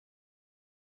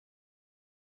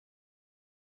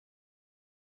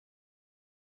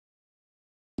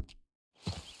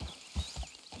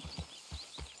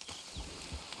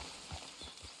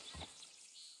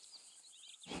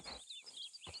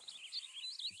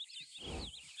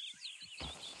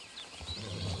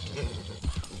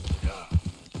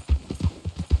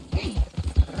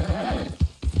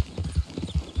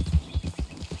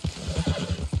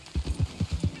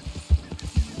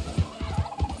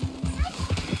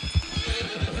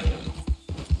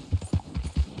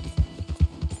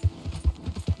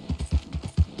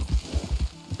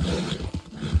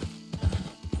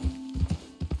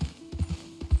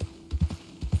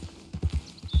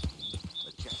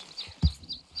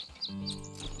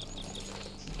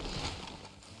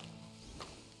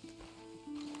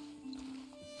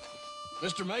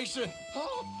Mr. Mason?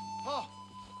 Oh,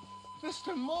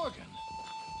 Mr. Morgan.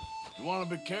 You want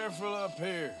to be careful up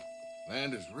here.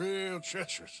 Land is real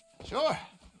treacherous. Sure.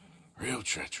 Real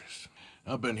treacherous.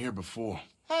 I've been here before.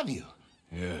 Have you?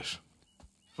 Yes.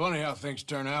 Funny how things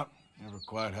turn out. Never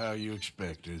quite how you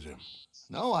expect, is it?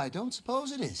 No, I don't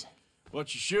suppose it is.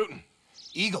 What you shooting?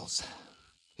 Eagles.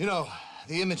 You know,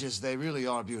 the images, they really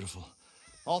are beautiful.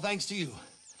 All thanks to you.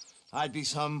 I'd be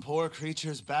some poor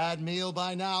creature's bad meal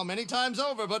by now, many times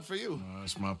over, but for you. Oh,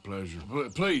 it's my pleasure.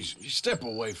 Please, step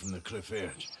away from the cliff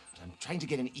edge. I'm trying to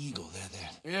get an eagle.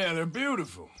 There. Yeah, they're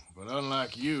beautiful. But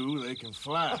unlike you, they can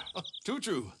fly. Too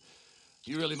true.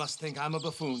 You really must think I'm a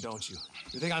buffoon, don't you?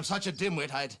 You think I'm such a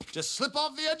dimwit I'd just slip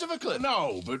off the edge of a cliff?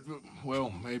 No, but,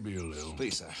 well, maybe a little.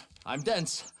 Please, sir. I'm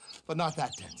dense, but not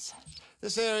that dense.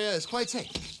 This area is quite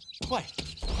safe. Quite.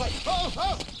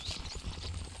 Oh!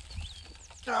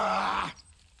 Ah!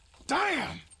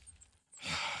 Damn!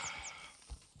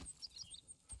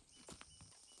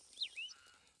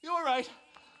 You're right.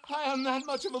 I am that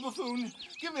much of a buffoon.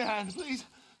 Give me a hand, please.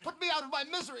 Put me out of my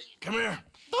misery. Come here.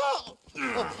 Oh,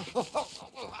 dear.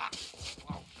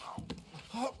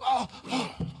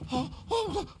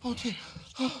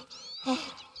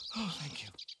 Oh, thank you.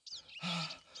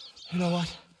 You know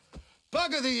what?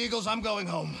 Bugger the eagles, I'm going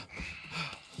home.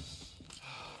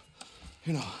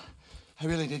 You know, I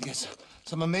really did get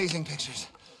some amazing pictures,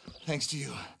 thanks to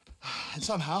you. And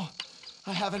somehow,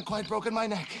 I haven't quite broken my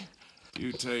neck.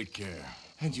 You take care.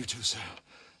 And you too, sir.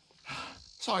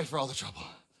 Sorry for all the trouble.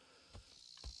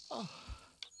 Oh.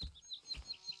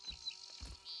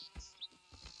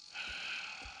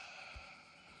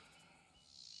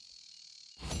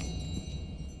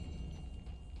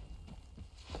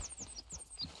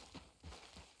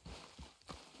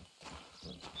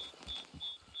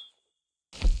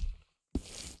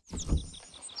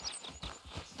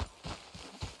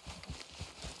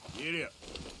 Get up.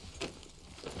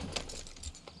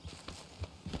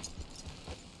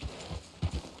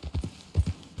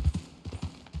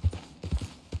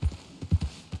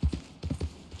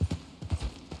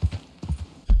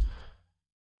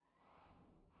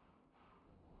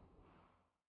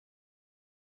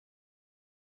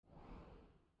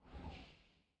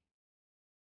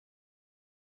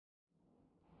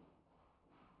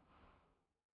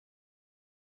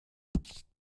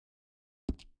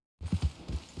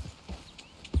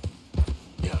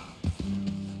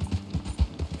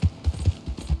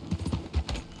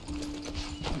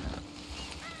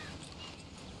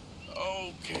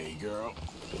 Okay, girl.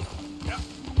 Yeah.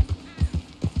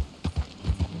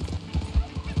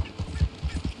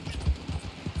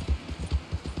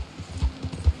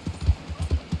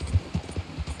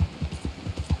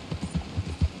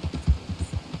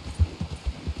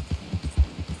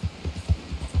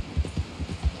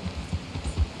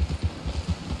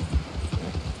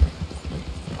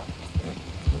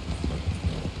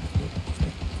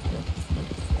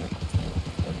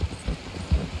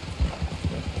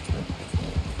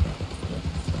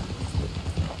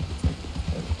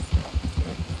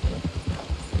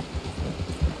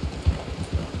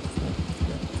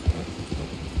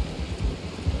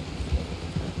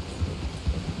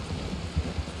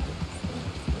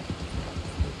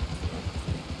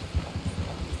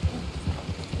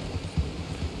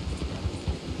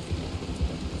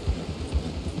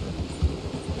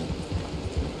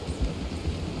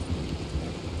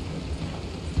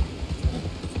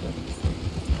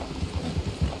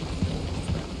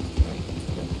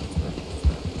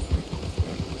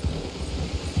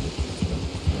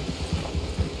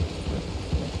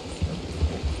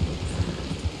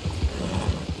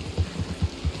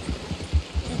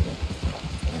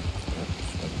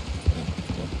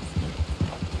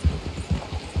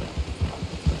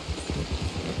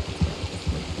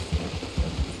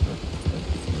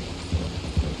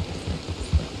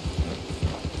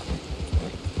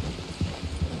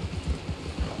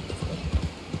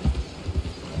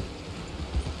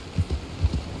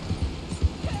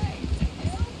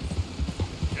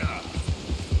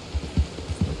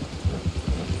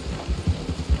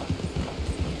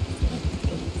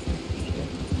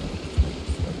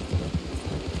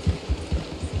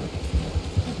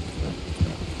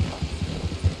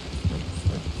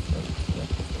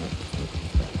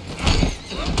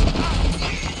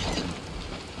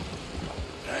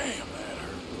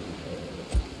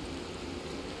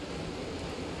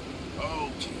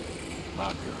 My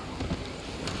girl.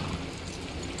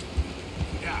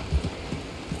 Yeah.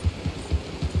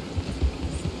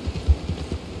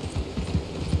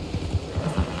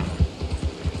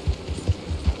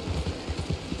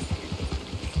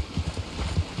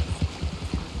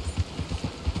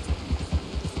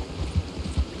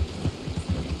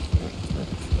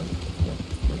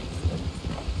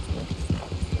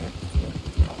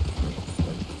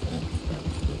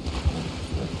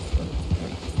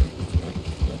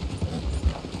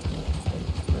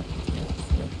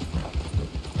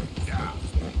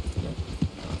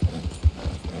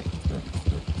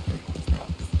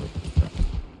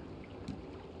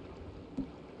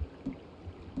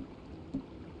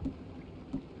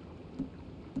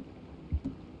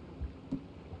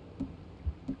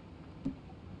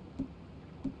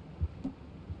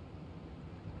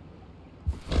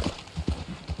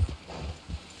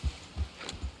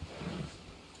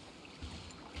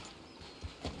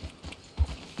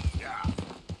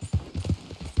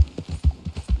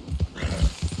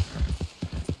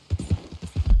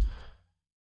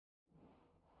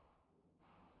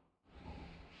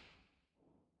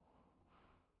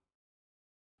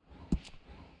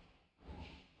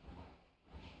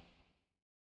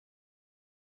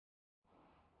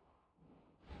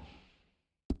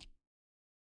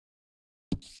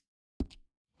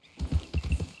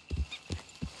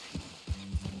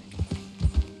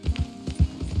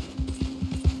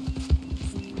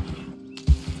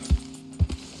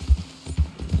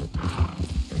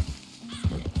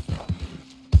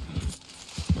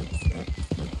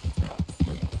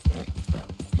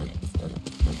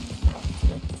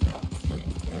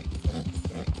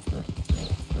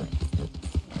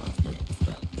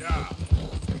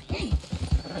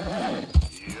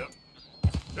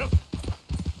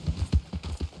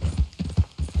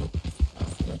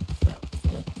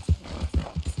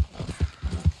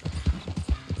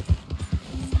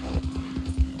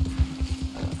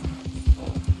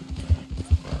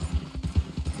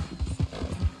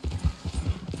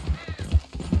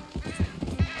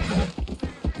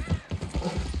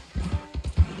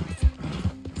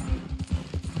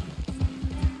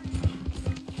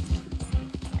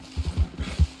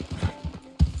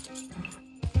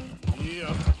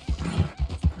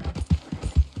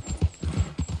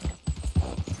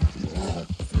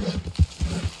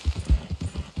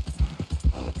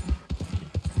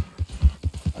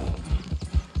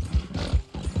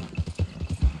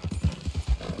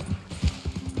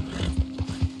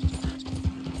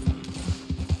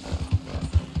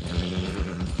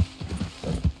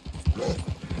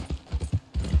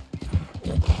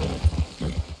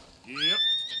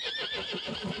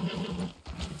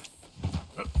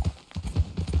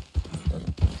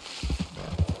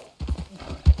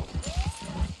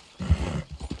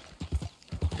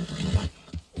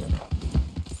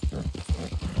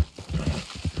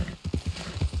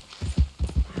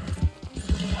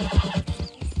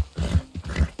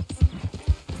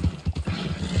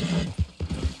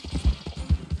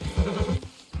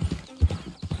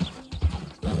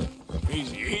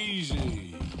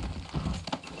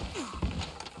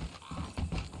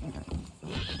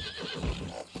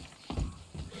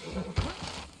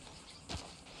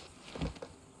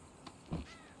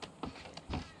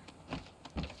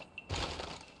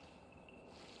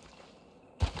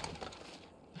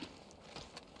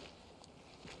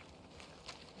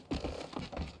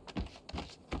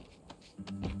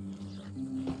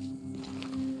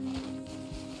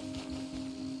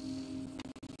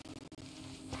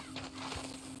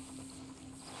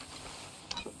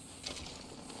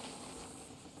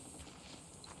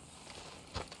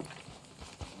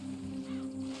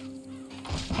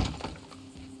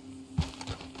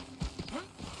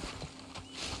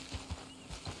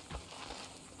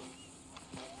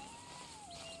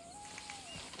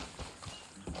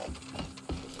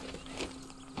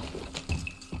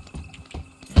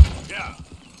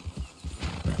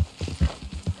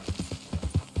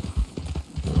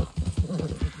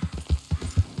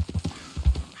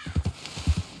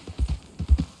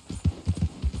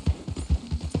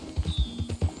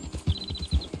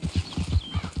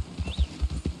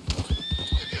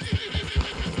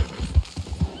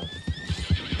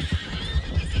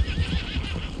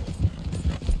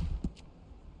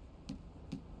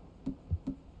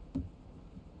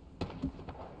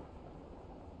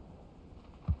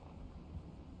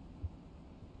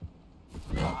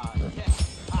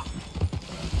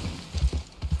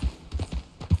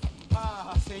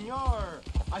 senor.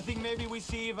 I think maybe we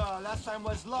see if last time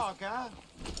was luck, huh?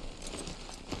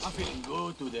 I'm feeling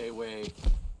good today, Way.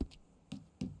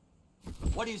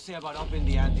 What do you say about upping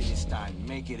the ante this time?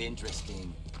 Make it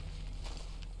interesting.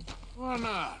 Why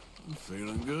not? I'm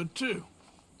feeling good, too.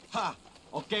 Ha!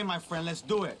 Okay, my friend, let's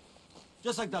do it.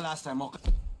 Just like the last time,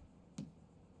 okay?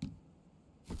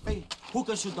 Hey, who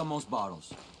can shoot the most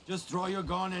bottles? Just draw your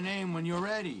gun and aim when you're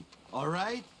ready, all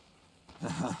right?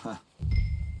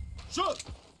 Shoot!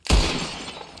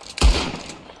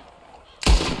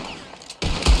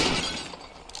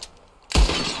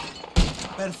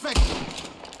 Perfecto!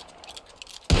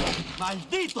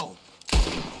 Maldito!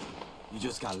 You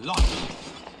just got lucky.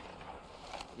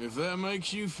 If that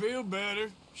makes you feel better,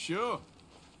 sure.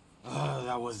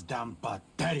 That was damn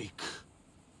pathetic.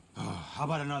 How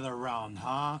about another round,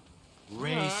 huh?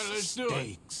 Race All right, let's do it.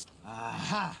 stakes.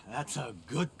 Aha, that's a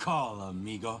good call,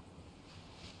 amigo.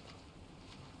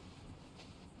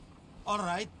 All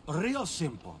right, real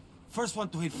simple. First one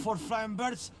to hit 4 flying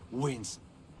birds wins.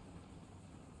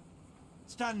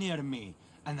 Stand near me,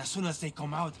 and as soon as they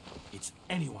come out, it's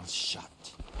anyone's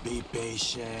shot. Be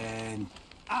patient.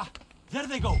 Ah, there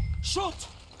they go. Shoot!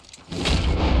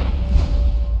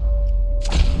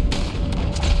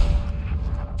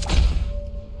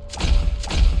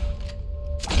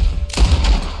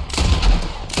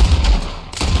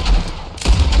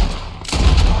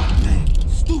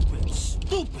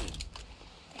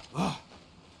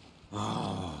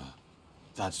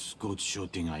 That's good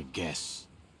shooting, I guess.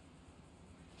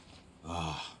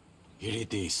 Here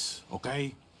it is,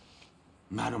 okay?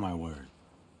 Man of my word.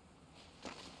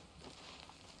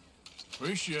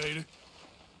 Appreciate it.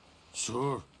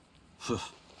 Sure.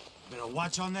 Better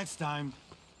watch on next time.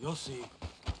 You'll see.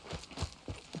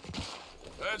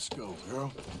 Let's go,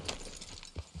 girl.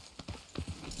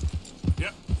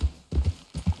 Yep.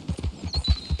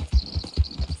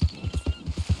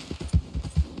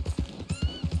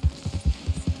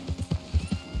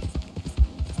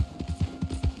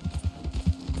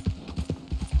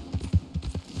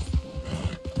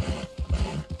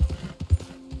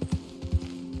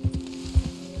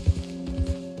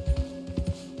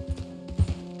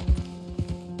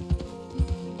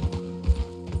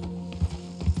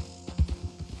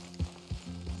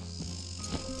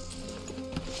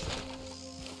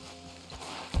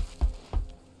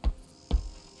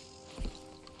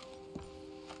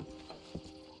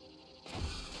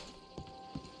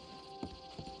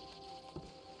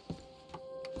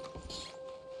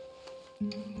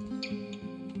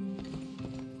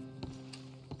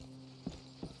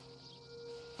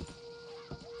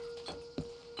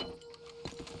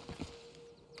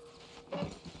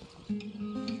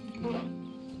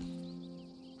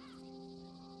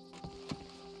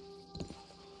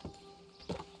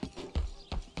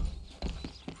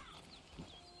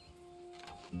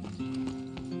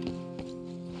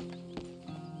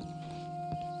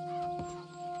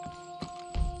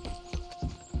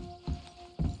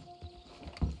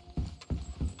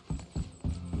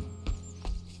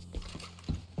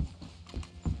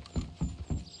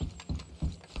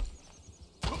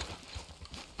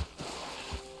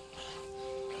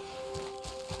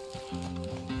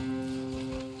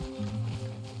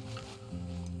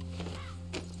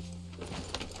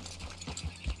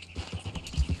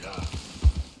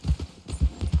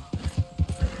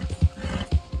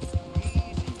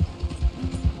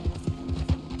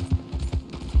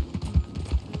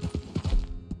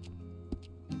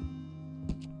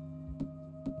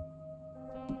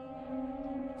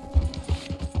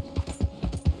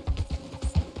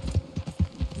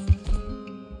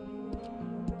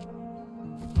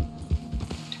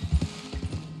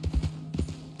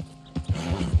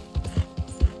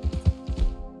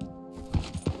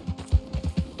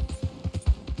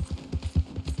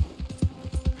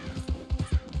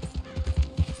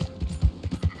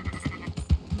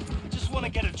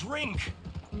 Get a drink.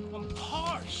 I'm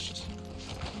parched.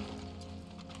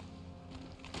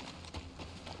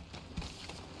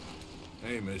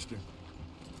 Hey, mister.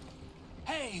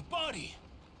 Hey, buddy.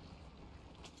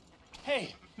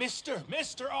 Hey,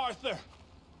 Mr. Arthur.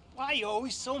 Why are you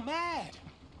always so mad?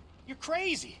 You're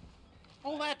crazy.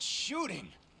 All that shooting.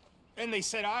 And they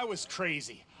said I was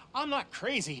crazy. I'm not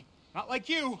crazy. Not like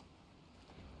you.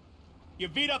 You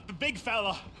beat up the big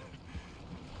fella.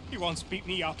 He wants to beat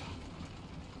me up.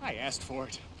 I asked for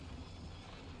it.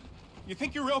 You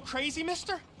think you're real crazy,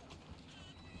 mister?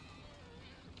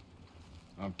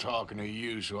 I'm talking to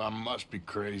you, so I must be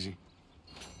crazy.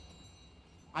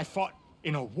 I fought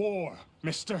in a war,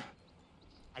 mister.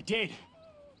 I did.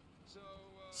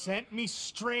 Sent me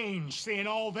strange seeing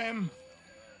all them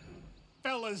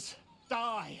fellas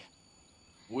die.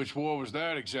 Which war was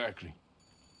that exactly?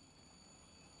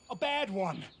 A bad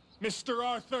one, Mr.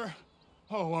 Arthur.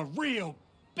 Oh, a real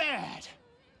bad.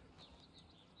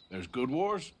 There's good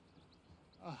wars?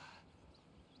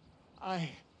 I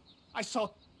saw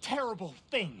terrible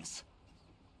things.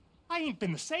 I ain't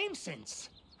been the same since.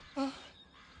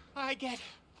 I get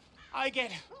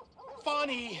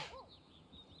funny.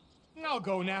 I'll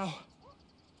go now.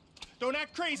 Don't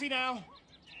act crazy now.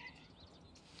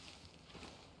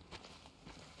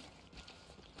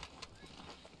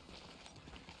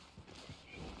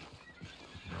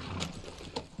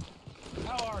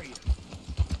 How are you?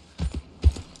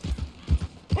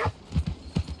 Yeah!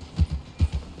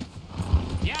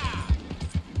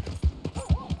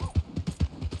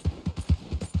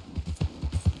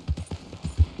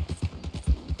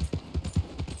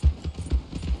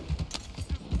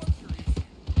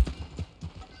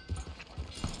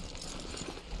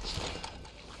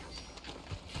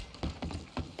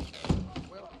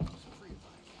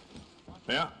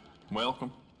 Yeah,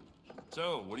 welcome.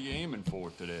 So, what are you aiming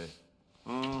for today?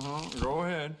 Go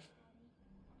ahead.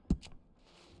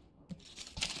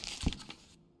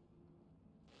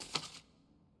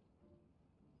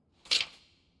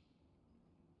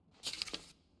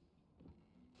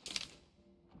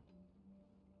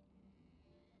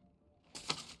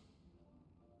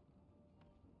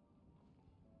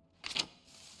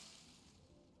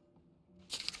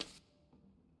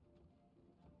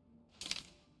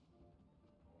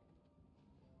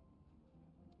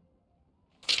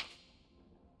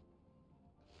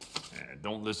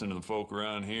 Don't listen to the folk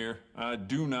around here. I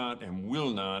do not and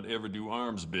will not ever do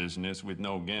arms business with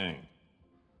no gang.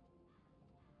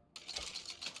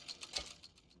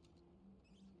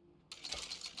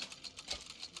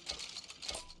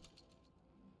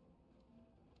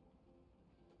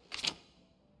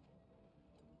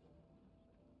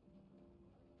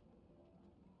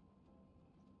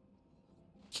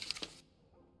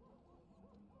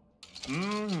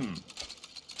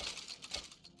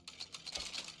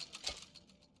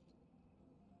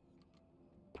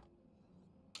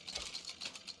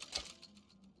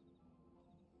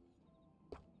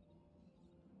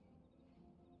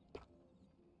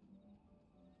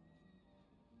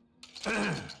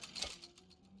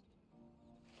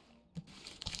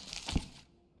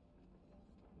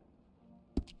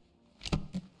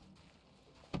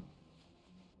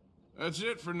 That's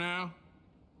it for now.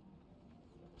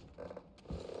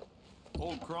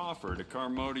 Old Crawford at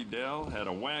Carmody Dell had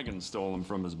a wagon stolen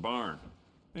from his barn.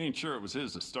 Ain't sure it was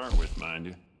his to start with, mind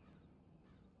you.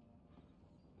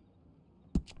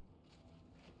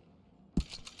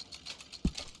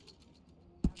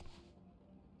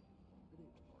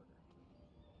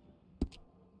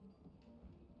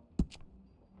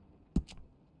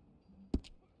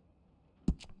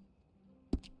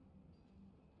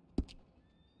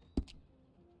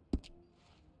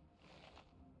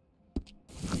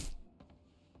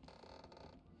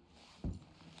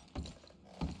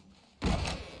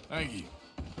 Thank you.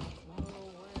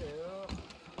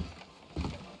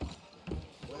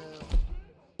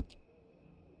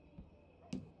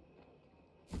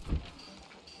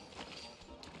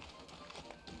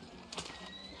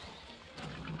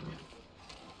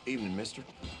 Evening, mister.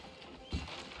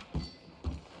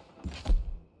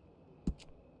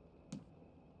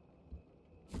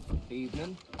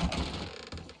 Evening.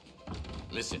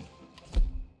 Listen.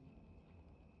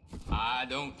 I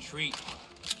don't treat...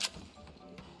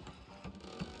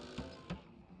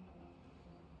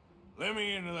 Let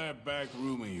me into that back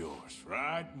room of yours,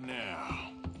 right now.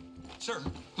 Sir,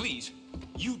 please.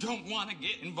 You don't want to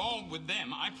get involved with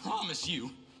them, I promise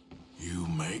you. You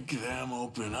make them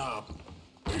open up,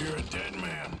 or you're a dead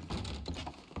man.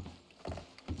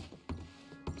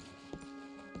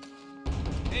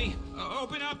 Hey,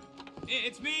 open up.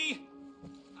 It's me.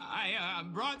 I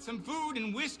brought some food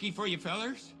and whiskey for you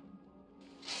fellers.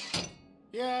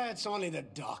 Yeah, it's only the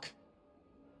duck.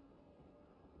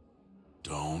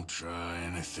 Don't try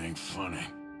anything funny.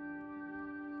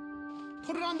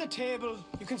 Put it on the table.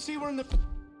 You can see we're in the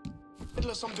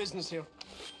middle of some business here.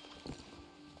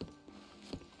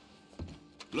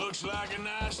 Looks like a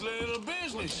nice little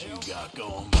business you got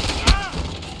going.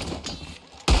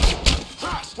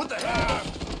 What the hell?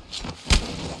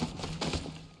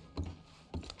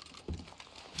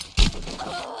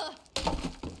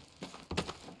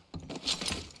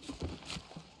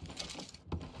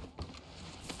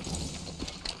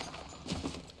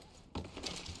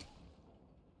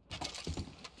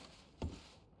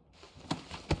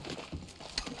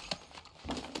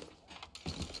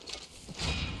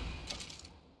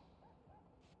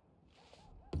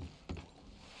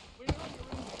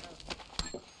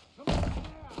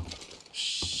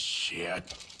 Yeah,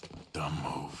 dumb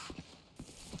move.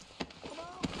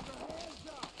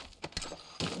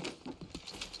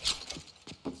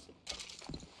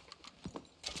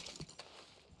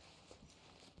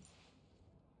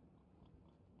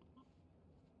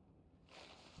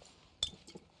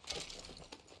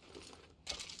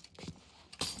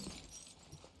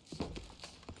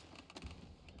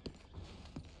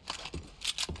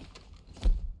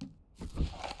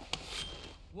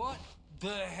 What the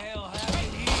hell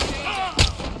happened here?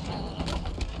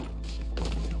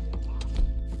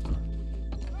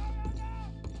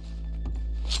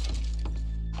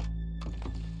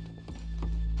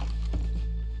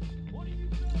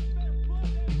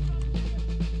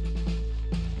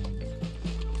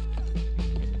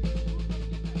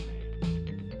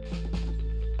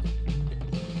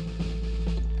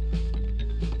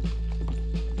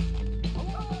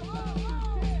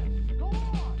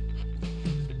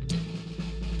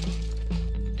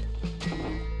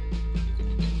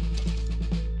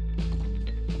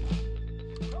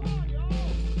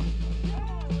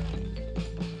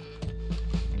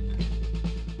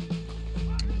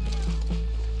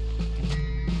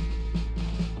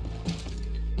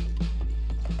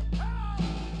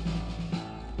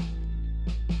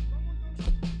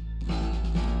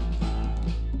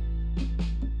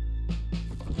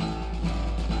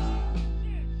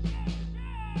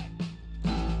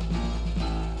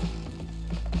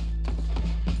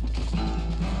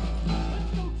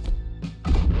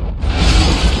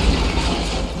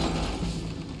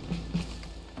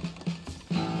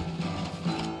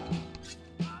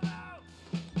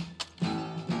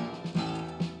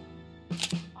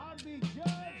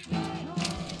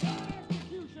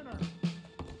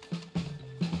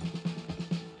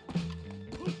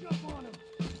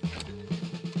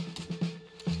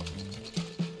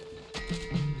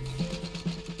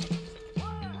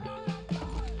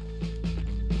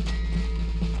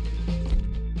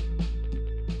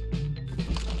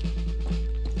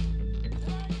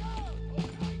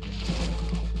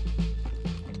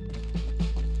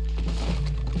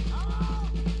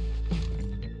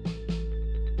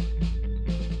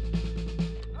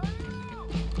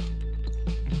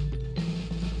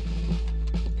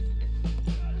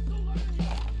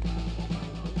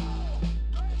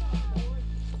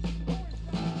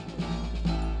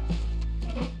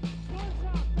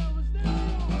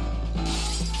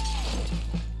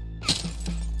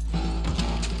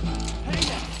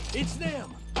 It's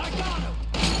them! I got him!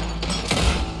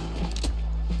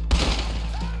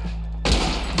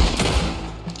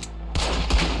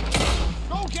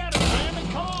 Go get him, Raymond!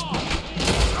 Come on!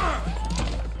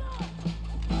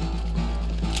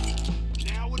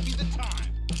 Now would be the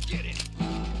time. Get it.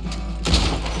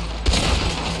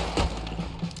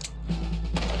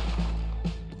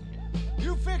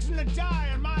 You fixing to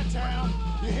die in my town.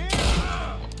 You hear?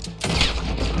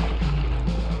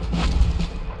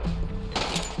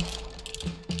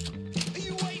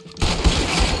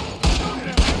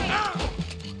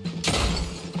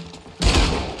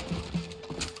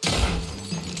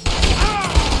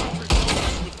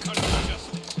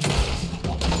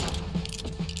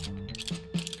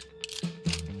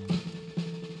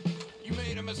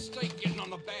 Mistake getting on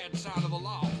the bad side of the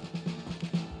law.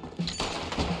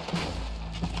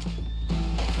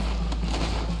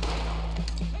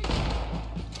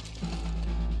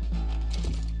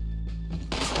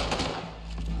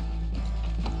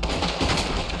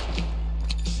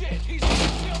 Shit, he's in the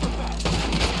silver back!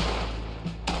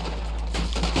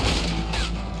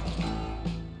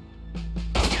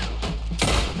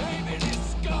 Baby, this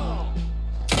scum!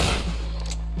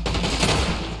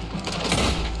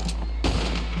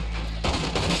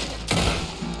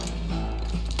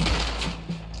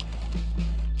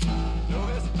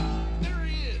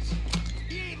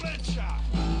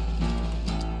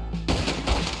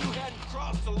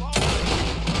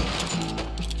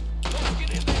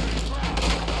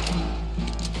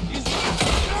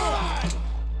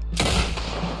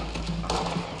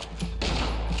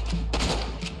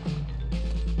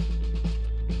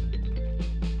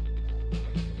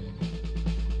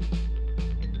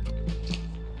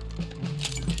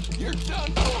 You're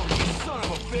done for, you son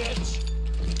of a bitch!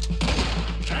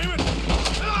 Damn it!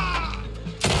 Ah!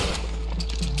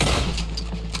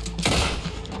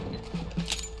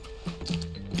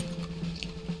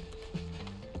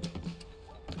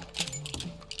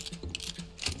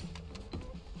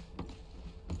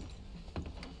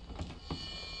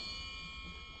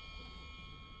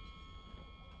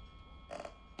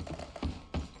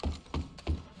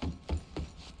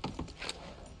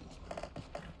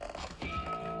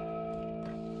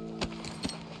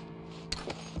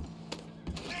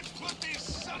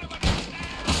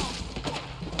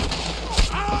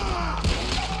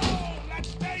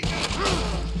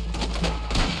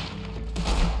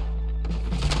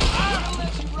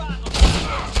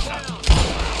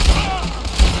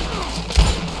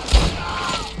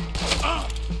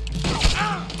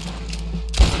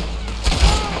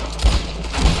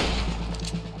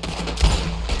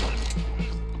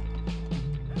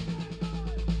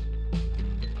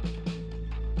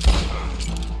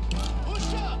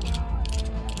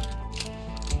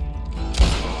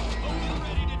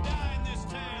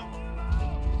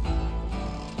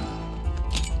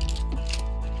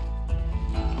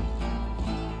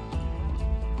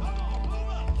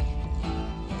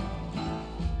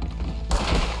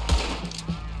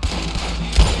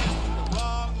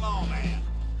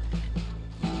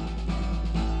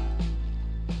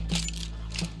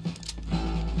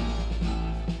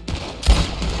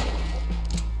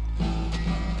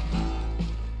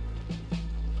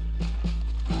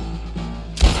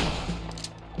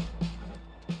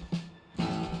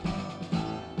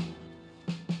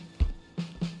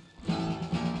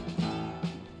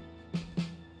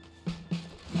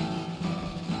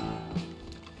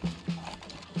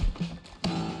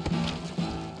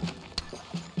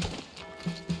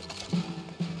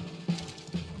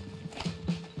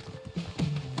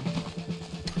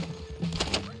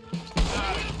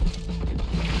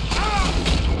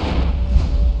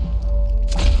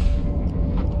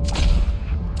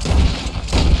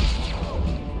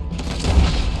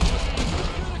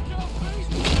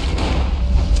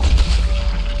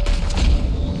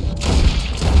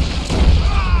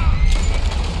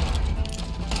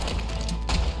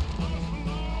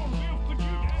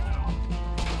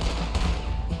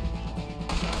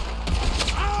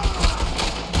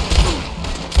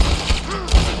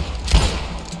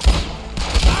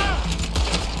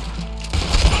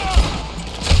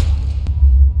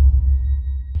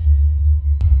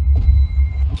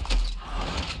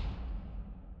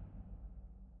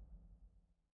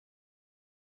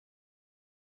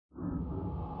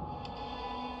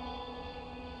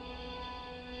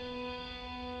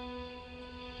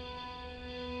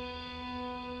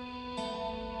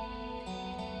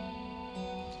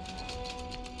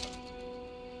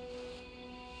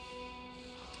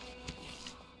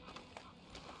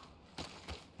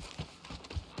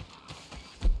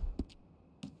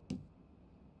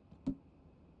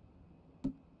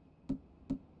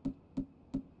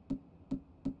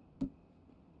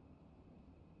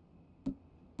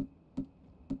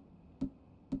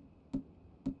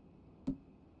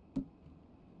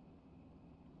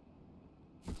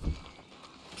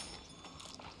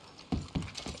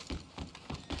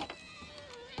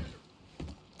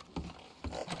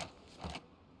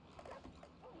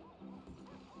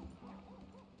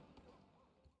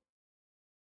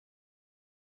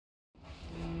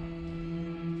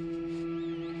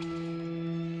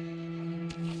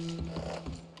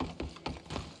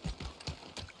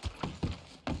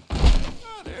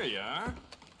 There you are.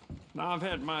 Now, I've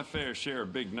had my fair share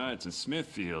of big nights in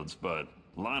Smithfields, but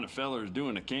a line of fellers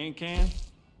doing a can-can?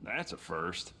 That's a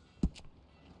first.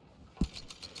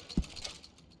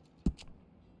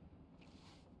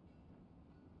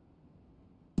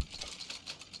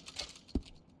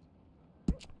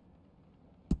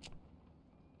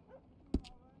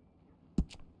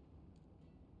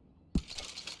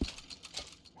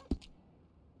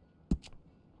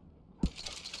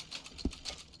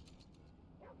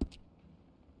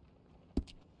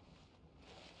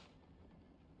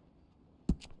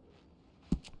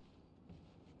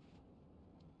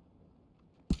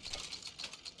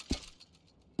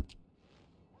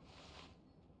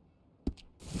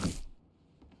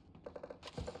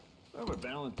 How about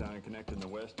Valentine connecting the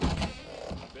West?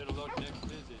 Better luck next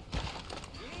visit.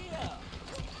 Yeah.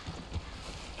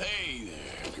 Hey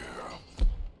there, girl.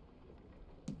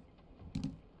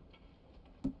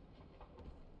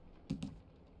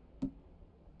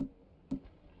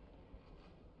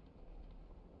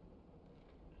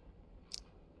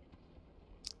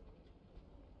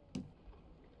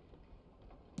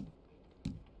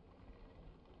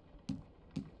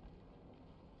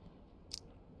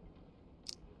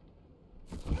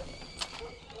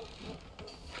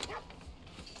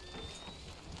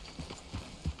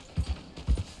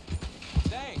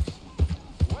 Thanks.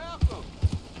 Welcome.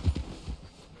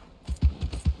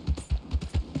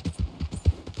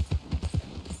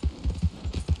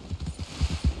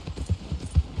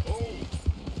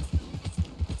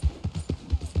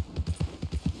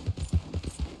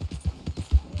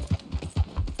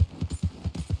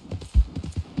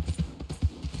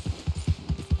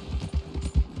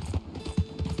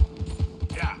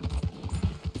 Yeah.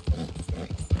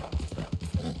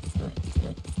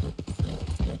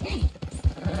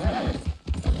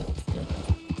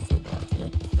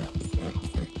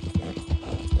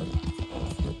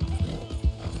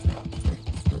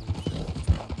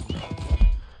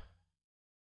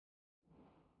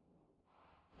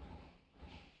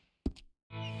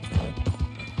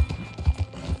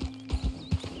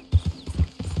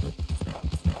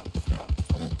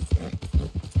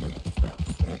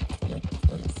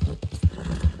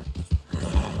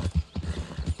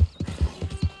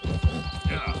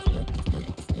 Yeah.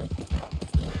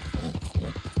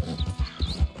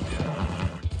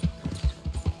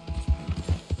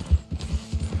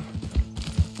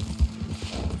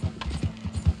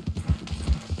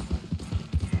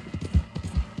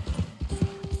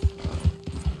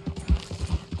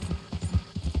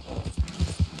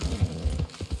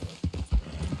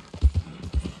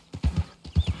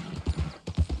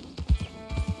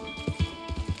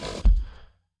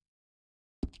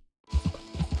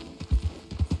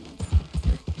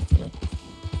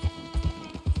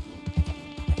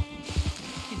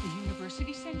 Did the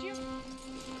university send you?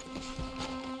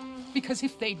 Because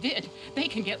if they did, they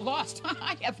can get lost.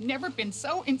 I have never been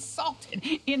so insulted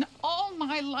in all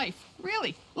my life.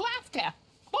 Really, laughed at.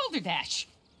 Balderdash.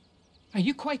 Are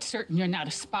you quite certain you're not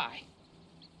a spy?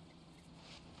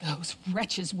 Those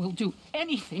wretches will do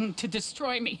anything to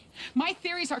destroy me. My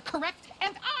theories are correct,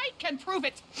 and I can prove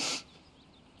it.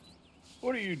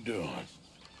 What are you doing?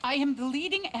 I am the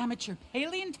leading amateur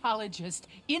paleontologist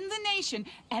in the nation,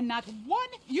 and not one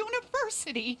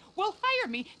university will hire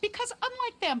me because,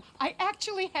 unlike them, I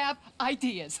actually have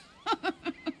ideas.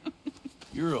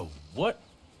 You're a what?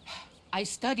 I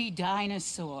study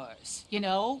dinosaurs. You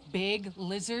know, big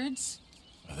lizards.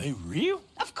 Are they real?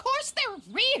 Of course they're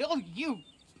real, you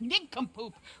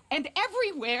nincompoop. And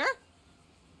everywhere.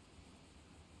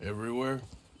 Everywhere?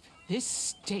 This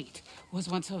state was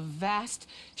once a vast,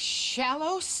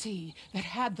 shallow sea that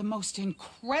had the most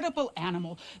incredible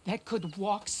animal that could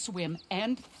walk, swim,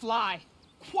 and fly.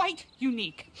 Quite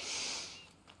unique.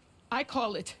 I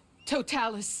call it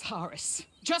Totalisaurus.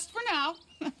 Just for now.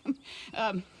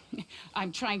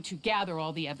 I'm trying to gather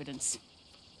all the evidence.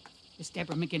 Miss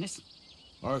Deborah McGinnis,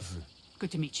 Arthur.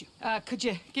 good to meet you. Could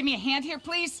you give me a hand here,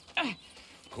 please?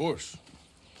 Of course.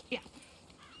 Yeah.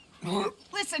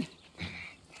 Listen,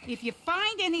 if you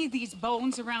find any of these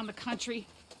bones around the country,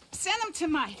 send them to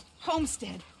my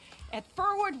homestead at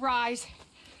Furwood Rise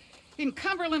in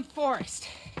Cumberland Forest.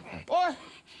 Or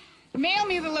mail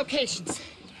me the locations.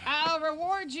 I'll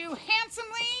reward you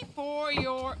handsomely for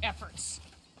your efforts.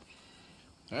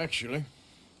 Actually,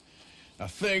 I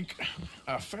think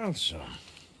I found some.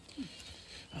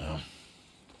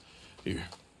 Here.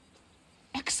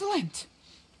 Excellent.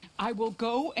 I will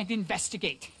go and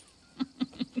investigate.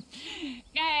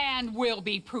 And we'll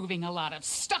be proving a lot of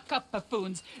stuck-up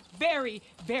buffoons very,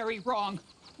 very wrong.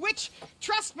 Which,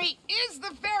 trust me, is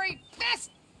the very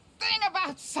best thing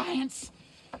about science.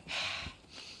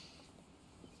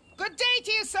 Good day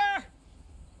to you, sir!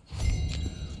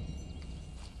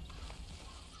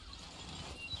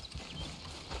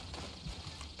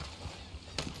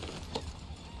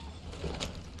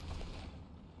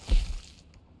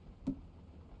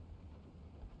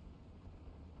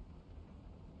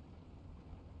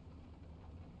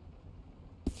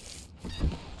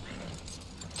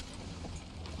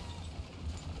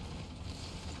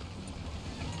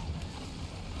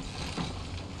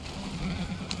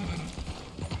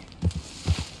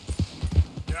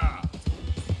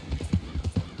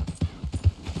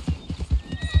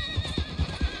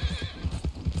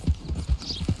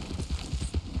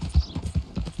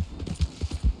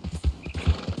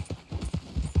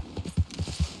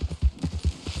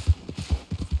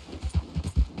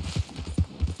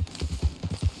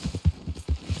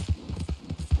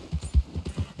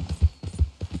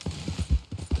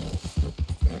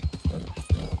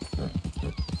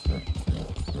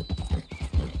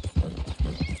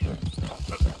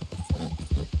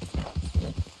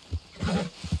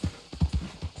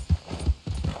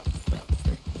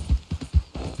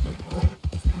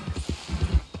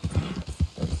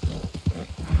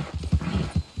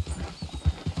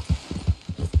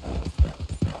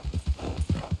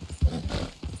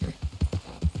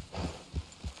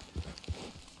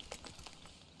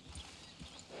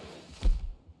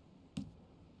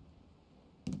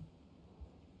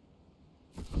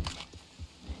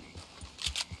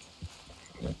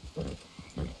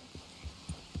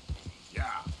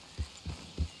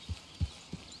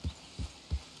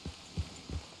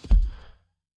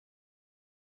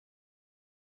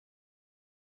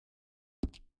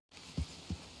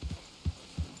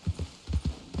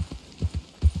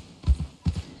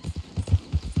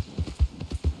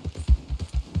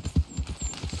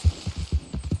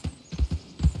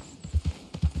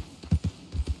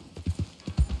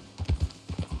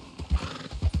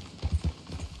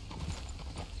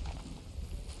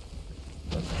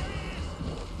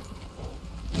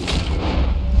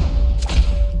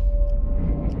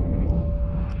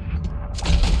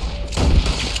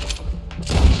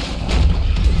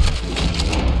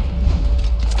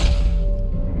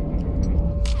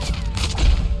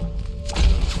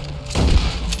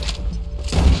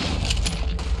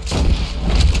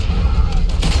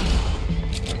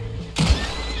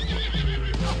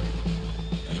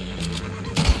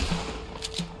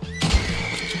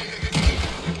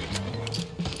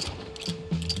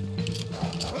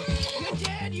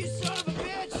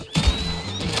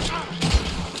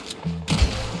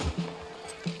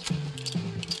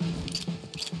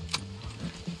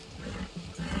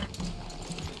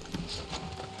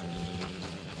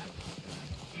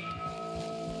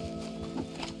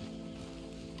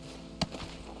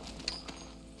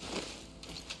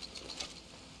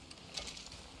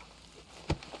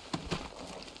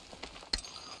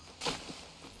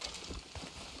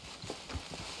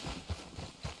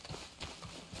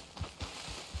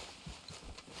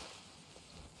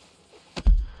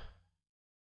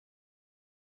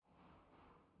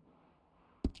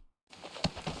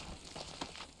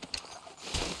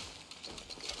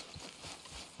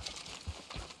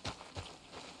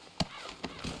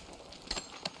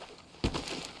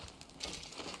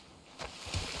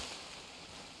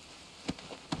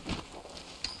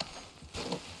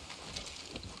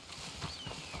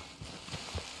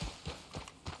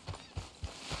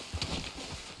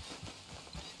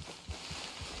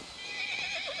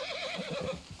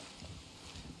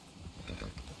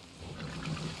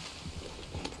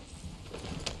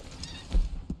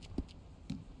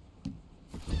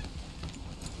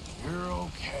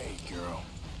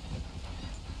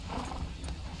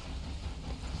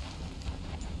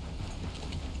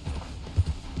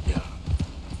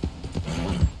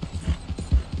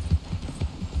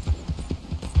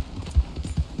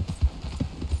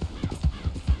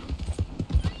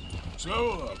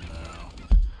 Slow up now.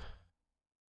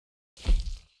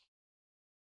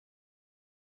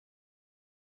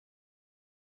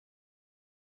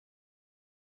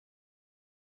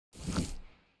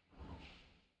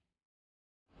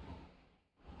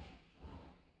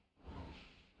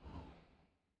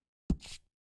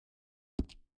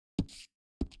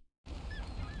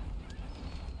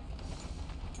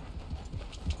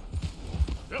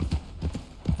 Yep.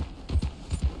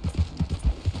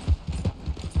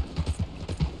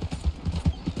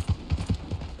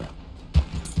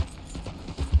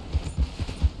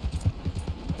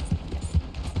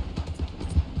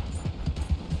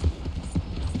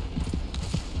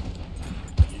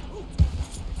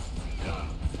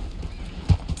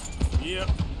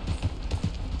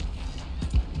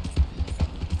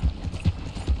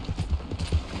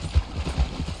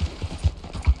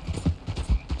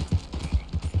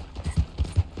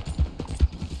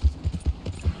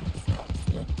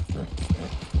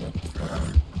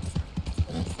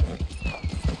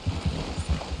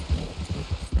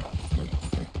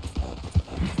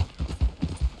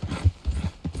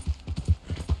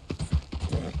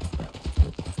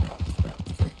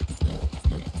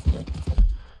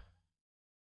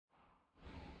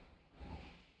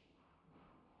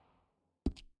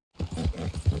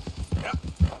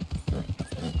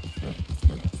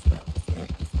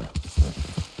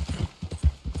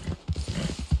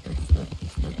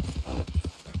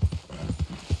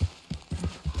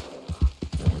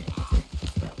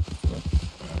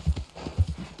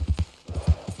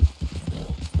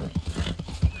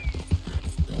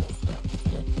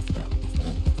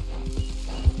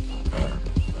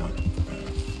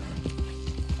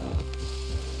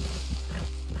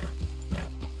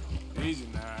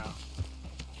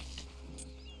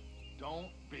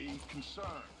 concerned.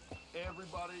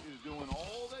 Everybody is doing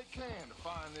all they can to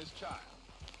find this child.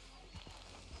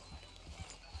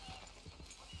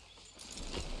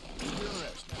 Give you a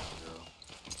rest now, girl.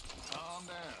 Calm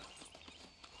down.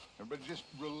 Everybody just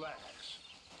relax.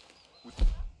 We're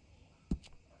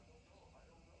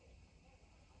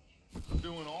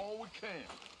doing all we can.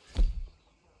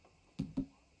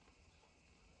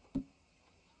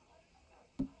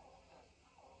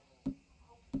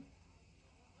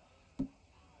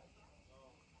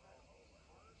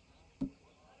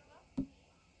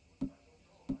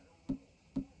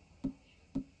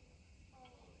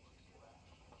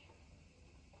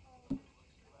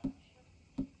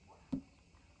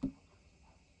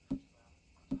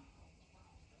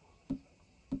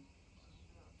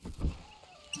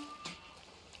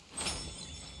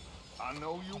 I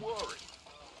know you worry.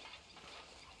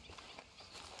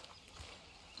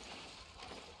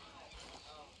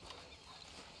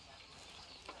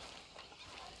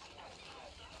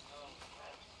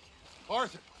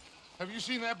 Arthur, have you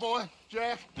seen that boy,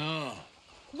 Jack? No.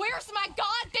 Where's my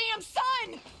goddamn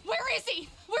son? Where is he?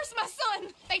 Where's my son?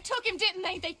 They took him, didn't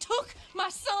they? They took my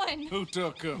son. Who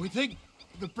took him? We think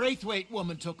the Braithwaite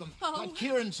woman took him. Oh.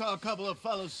 Kieran saw a couple of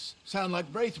fellows sound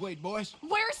like Braithwaite boys.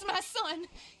 Where's my son?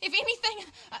 If anything,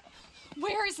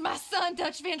 where is my son,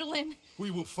 Dutch Vanderlyn?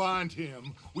 We will find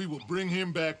him, we will bring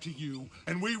him back to you,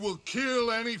 and we will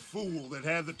kill any fool that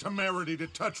had the temerity to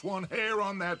touch one hair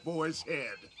on that boy's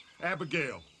head.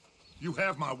 Abigail, you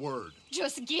have my word.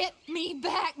 Just get me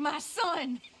back my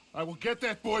son. I will get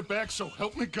that boy back, so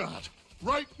help me God.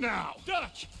 Right now.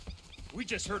 Dutch! We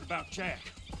just heard about Jack.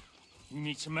 You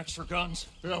need some extra guns?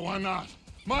 Yeah, why not?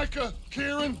 Micah,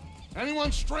 Kieran,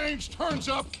 anyone strange turns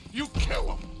up, you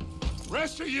kill him.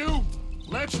 Rest of you,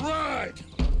 let's ride.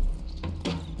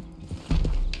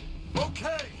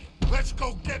 Okay, let's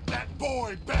go get that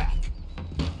boy back.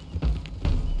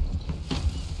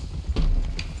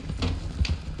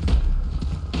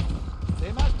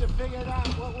 They must have figured out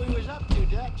what we was up to,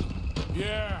 Dutch.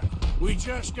 Yeah, we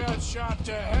just got shot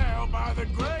to hell by the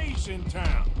Greys in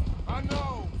town. I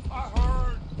know, I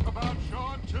heard about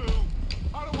Sean too.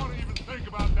 I don't want to even think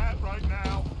about that right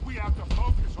now. We have to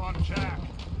focus on Jack.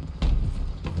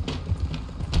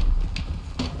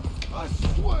 I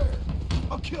swear,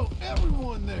 I'll kill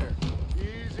everyone there.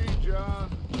 Easy,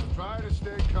 John. Try to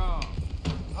stay calm.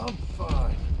 I'm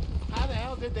fine. How the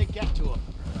hell did they get to him?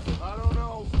 I don't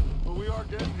know, but we are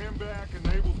getting him back and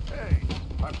they will pay.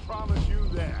 I promise you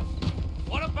that.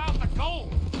 What about the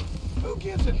gold? Who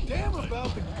gives a damn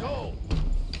about the gold?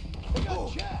 They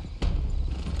got Jack.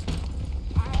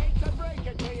 I hate to break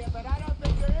it to you, but I don't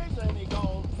think there is any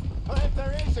gold. Or if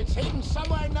there is, it's hidden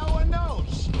somewhere no one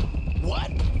knows.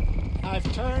 What?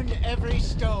 I've turned every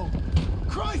stone.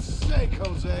 Christ's sake,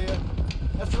 Hosea.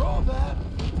 After all that,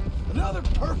 another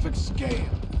perfect scam.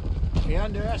 We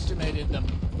underestimated them.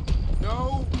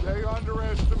 No, they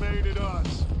underestimated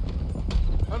us.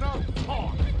 Enough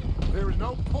talk. There is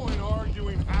no point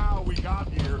arguing how we got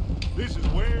here. This is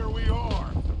where we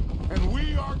are. And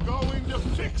we are going to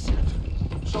fix it.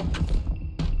 So...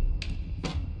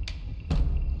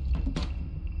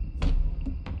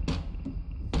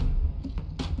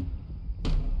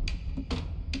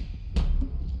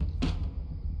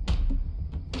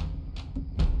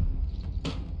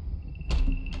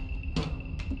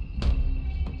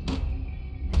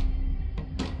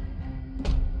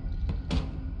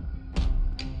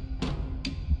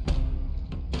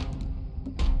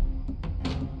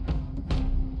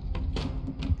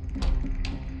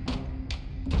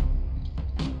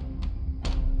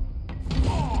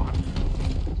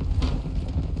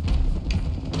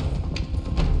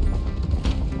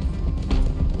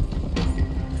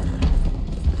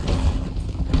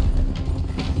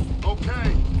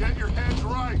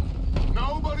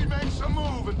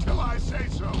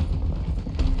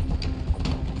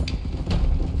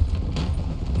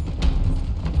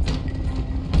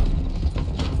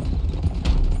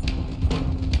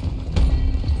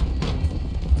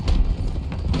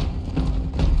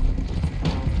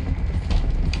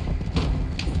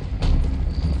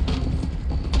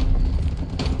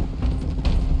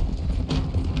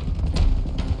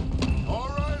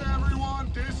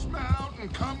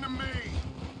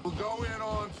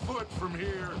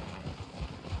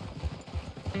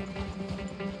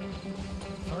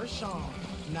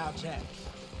 Now, Jack,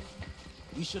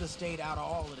 we should have stayed out of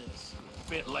all of this.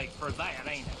 Bit late for that,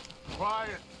 ain't it?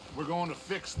 Quiet. We're going to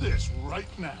fix this right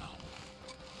now.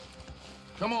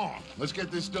 Come on, let's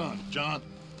get this done. John,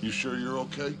 you sure you're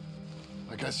okay?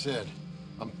 Like I said,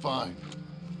 I'm fine.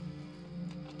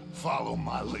 Follow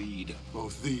my lead.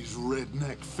 Both these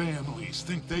redneck families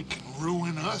think they can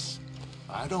ruin us?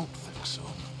 I don't think so.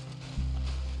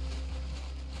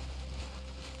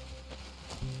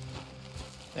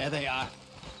 There they are.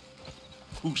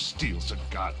 Who steals a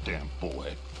goddamn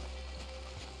boy?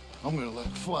 I'm gonna let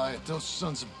fly at those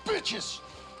sons of bitches!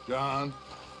 John,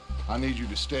 I need you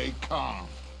to stay calm.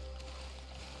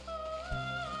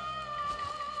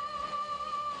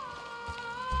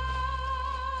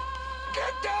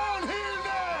 Get down here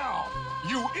now,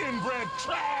 you inbred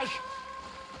trash!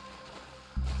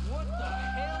 What the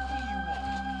hell do you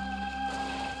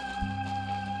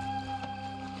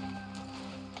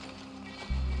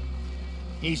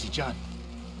want? Easy, John.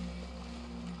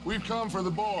 We've come for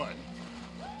the boy.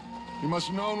 You must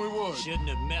have known we would. Shouldn't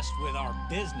have messed with our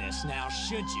business now,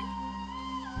 should you?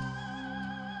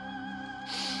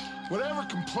 Whatever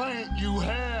complaint you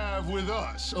have with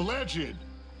us, alleged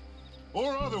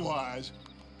or otherwise,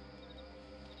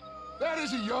 that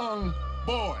is a young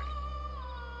boy.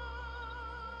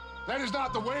 That is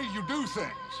not the way you do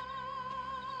things.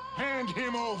 Hand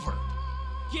him over.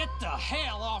 Get the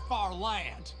hell off our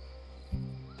land!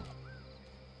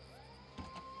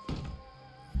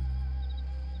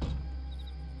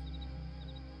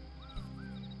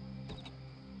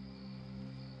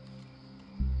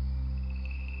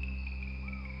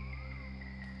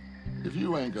 If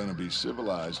you ain't gonna be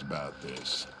civilized about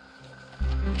this...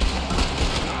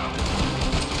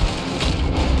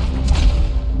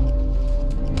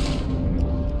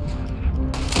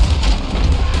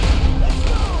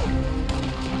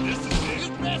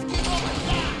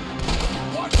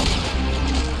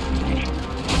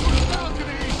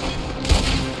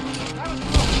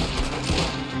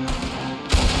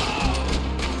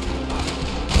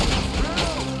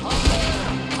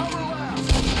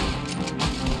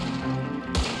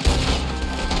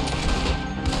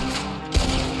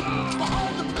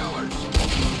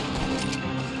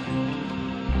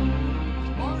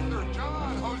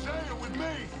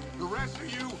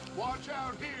 Watch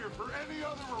out here for any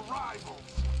other arrivals.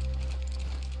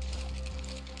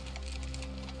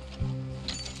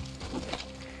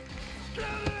 Get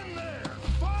in there!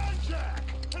 Find Jack!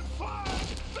 And find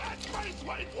that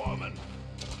Braithwaite woman!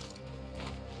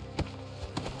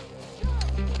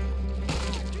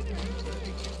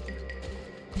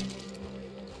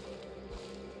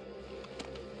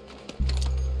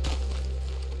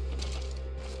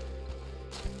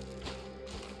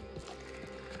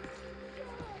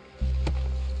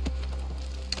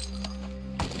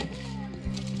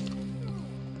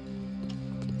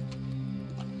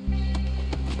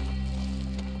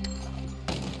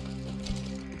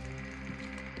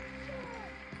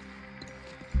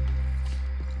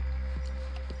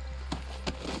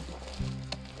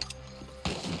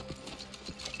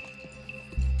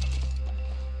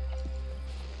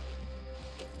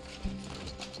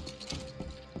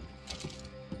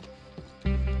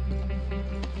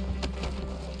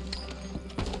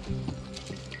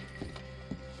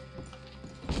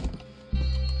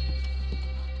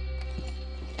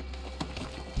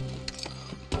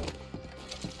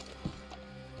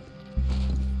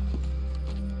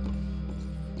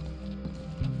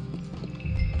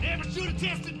 Should have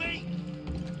tested me!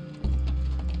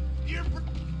 You're...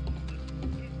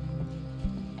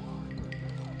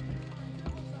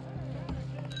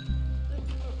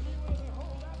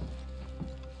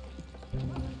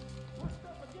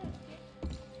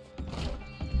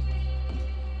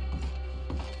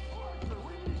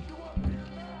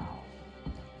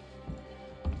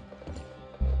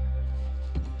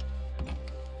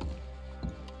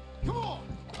 Come on!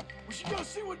 We should go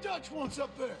see what Dutch wants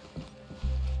up there.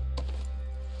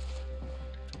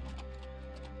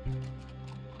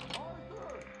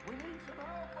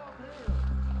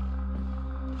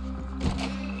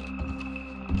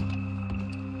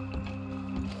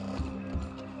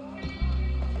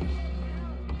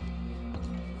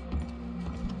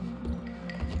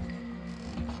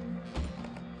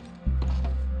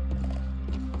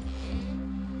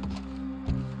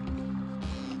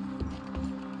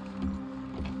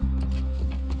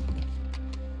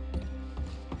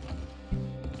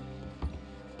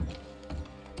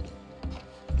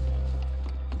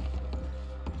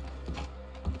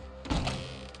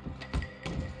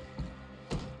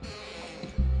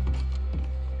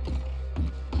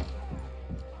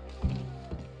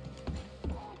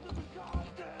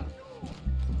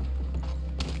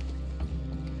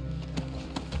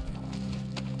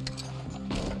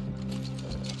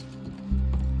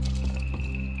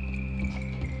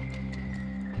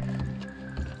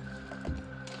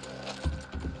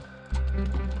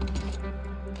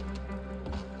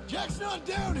 not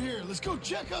down here. Let's go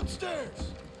check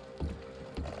upstairs.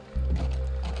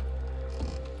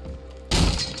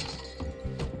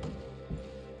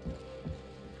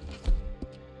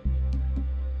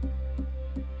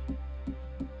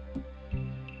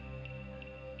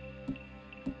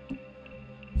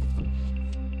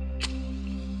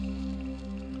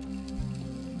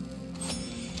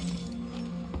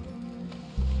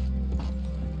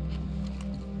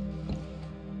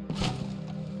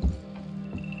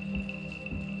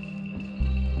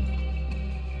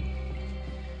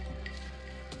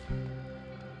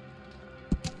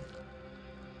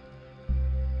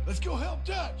 Let's go help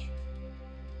Dutch.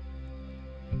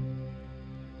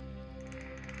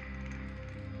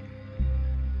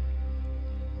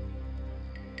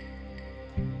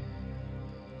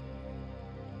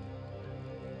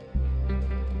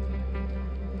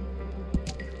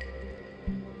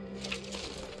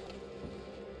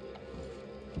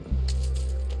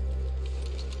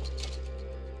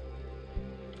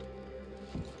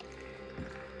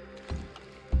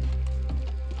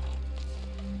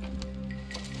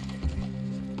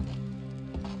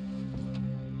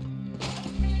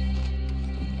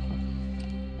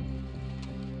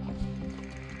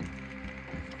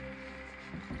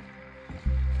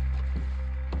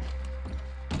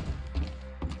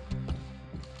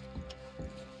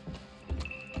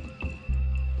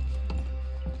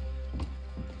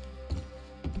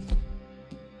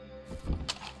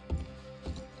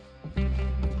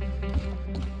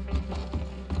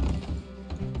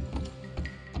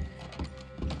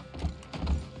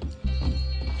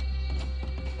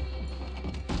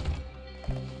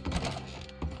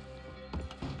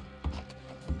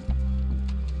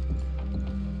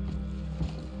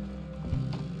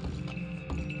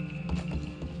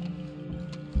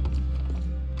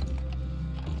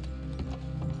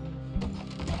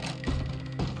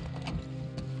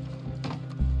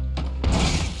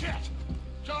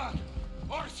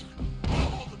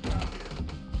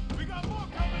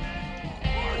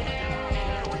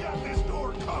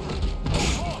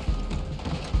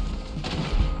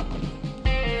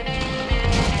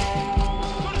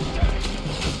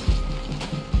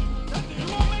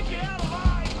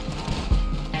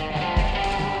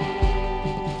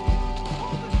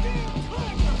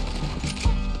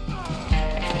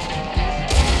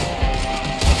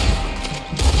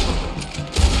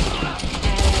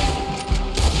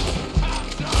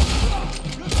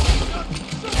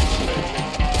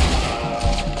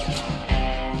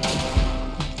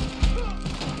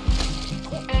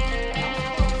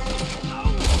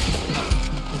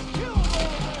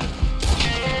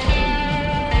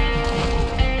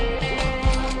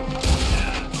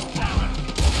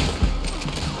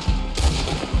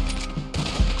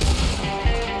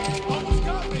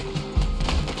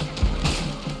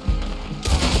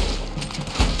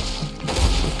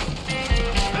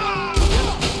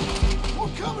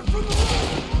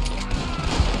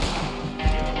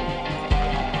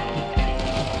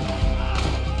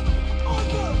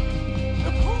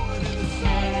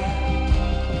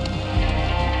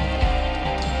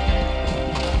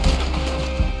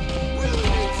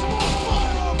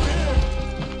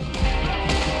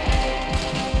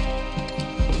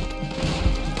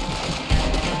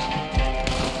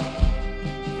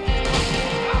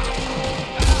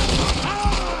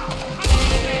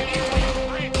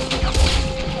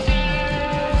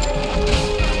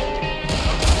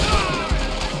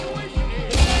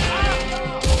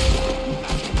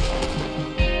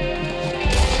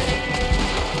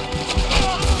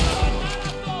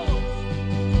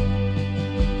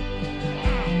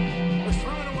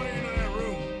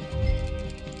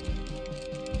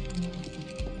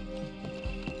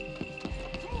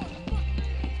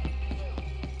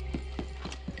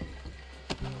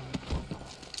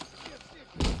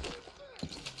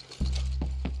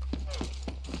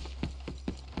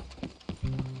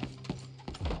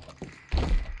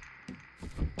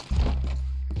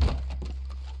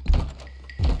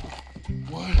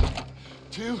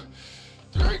 two,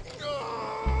 three.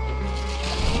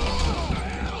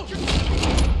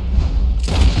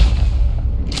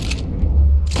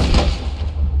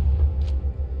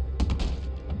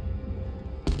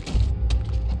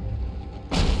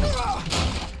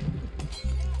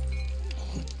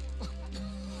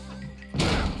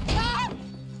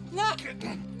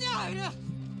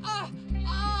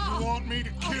 You want me to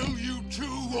kill you too,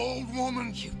 old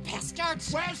woman? You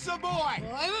bastards! Where's the boy?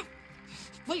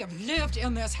 We have lived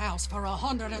in this house for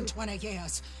 120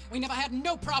 years. We never had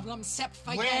no problems except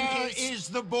for Where Yankees. is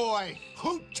the boy?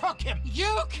 Who took him?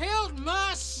 You killed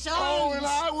my son! Oh, and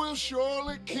I will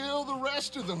surely kill the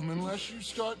rest of them unless you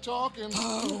start talking.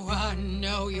 Oh, I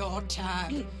know your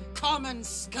type. Common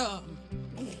scum.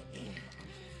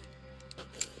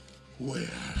 Where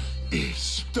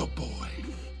is the boy?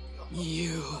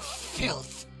 You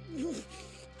filth.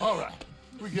 All right,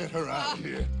 we get her out of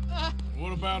here.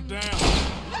 What about down?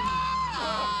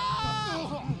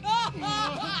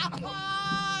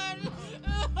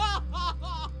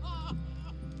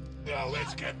 Now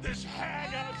let's get this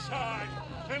hag outside.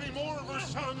 Any more of her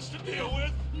sons to deal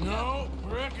with? No,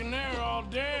 reckon they're all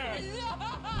dead.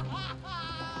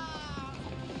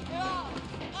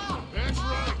 That's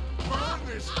right. Burn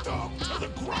this dump to the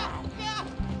ground.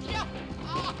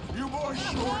 You boys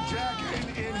sure Jack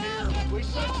ain't in here. We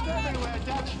searched everywhere,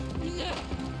 Dutch.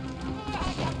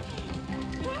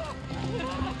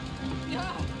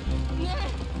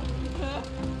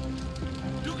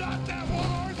 You got that one,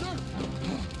 Arthur?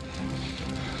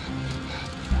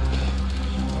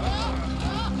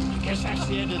 I guess that's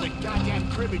the end of the goddamn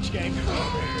cribbage game. Come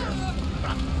here.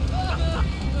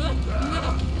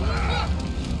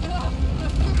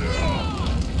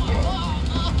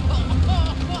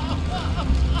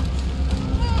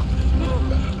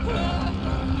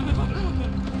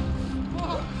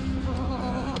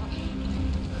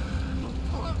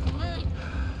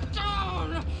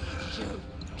 Down! You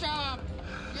dumb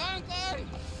Yankee!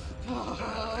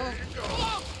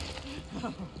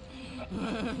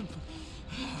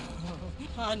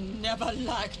 I never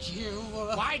liked you.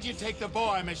 Why'd you take the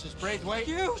boy, Mrs. Braithwaite?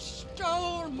 You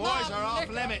stole my Boys are off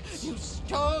liquor. limits. You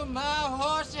stole my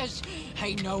horses.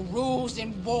 Ain't no rules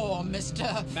in war,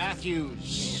 mister.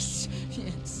 Matthews.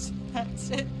 Yes, that's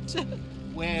it.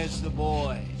 Where's the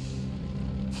boy?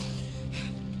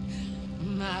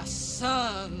 My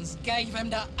sons gave him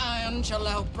to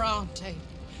Angelo Bronte.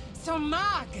 So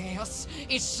my guess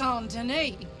is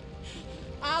Saint-Denis.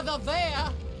 Either there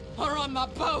or on my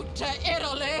boat to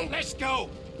Italy. Let's go.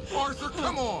 Arthur,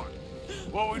 come on.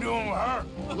 What we doing with her?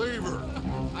 Leave her.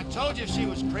 I told you she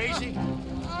was crazy.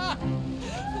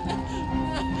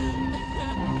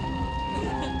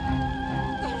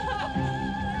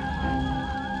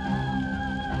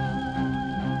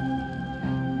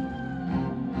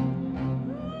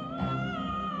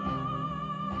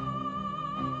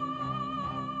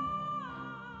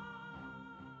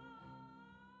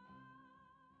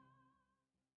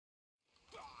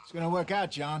 It's gonna work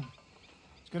out, John.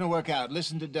 It's gonna work out.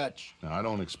 Listen to Dutch. Now, I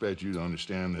don't expect you to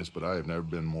understand this, but I have never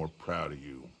been more proud of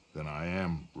you than I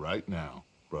am right now,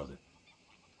 brother.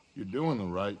 You're doing the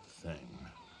right thing.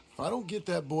 If I don't get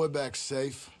that boy back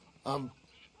safe,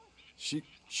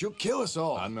 she'll kill us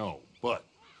all. I know, but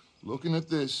looking at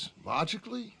this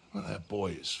logically, well, that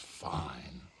boy is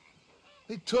fine.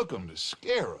 They took him to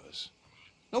scare us.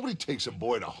 Nobody takes a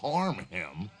boy to harm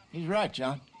him. He's right,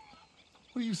 John.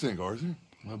 What do you think, Arthur?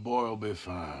 My boy will be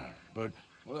fine. But,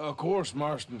 well, of course,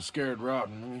 Marston's scared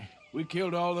rotten. We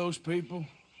killed all those people.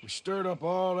 We stirred up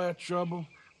all that trouble.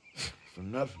 For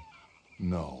nothing.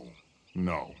 No,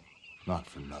 not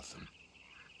for nothing.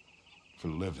 For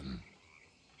living.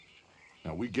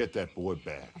 Now, we get that boy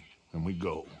back, and we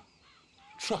go.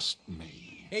 Trust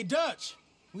me. Hey, Dutch,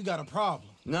 we got a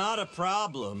problem. Not a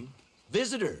problem.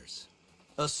 Visitors.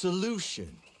 A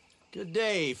solution. Good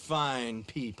day, fine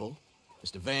people.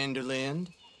 Mr. Vanderlind,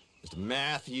 Mr.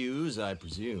 Matthews, I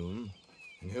presume.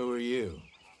 And who are you?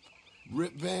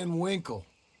 Rip Van Winkle.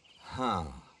 Huh.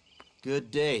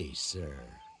 Good day, sir.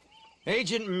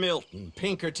 Agent Milton,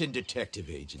 Pinkerton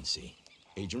Detective Agency.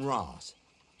 Agent Ross.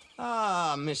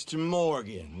 Ah, Mr.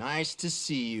 Morgan, nice to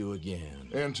see you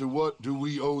again. And to what do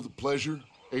we owe the pleasure,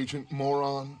 Agent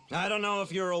Moron? I don't know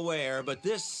if you're aware, but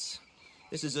this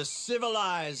is a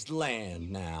civilized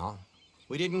land now.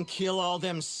 We didn't kill all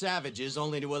them savages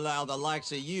only to allow the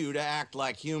likes of you to act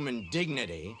like human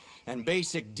dignity and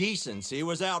basic decency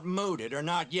was outmoded or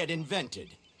not yet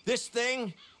invented. This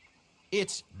thing,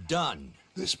 it's done.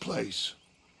 This place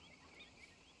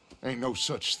ain't no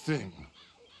such thing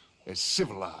as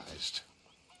civilized.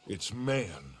 It's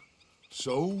man,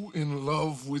 so in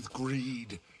love with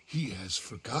greed, he has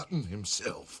forgotten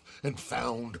himself and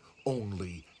found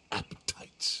only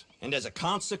appetites. And as a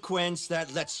consequence,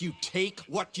 that lets you take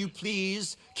what you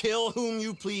please, kill whom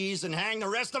you please, and hang the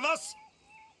rest of us?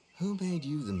 Who made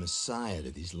you the messiah to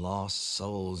these lost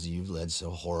souls you've led so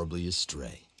horribly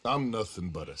astray? I'm nothing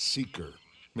but a seeker,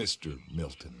 Mr.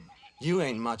 Milton. You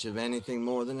ain't much of anything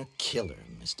more than a killer,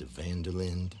 Mr.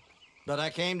 Vanderlind. But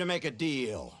I came to make a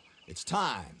deal. It's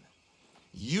time.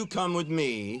 You come with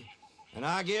me, And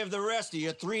I give the rest of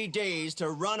you 3 days to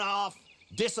run off,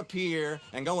 disappear,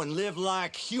 and go and live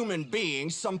like human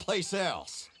beings someplace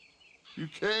else. You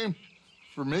came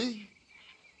for me?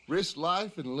 Risk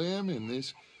life and limb in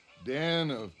this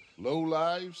den of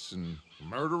lowlifes and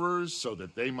murderers so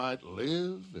that they might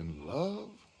live and love?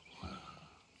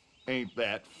 Ain't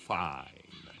that fine?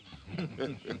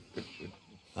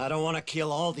 I don't want to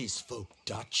kill all these folk,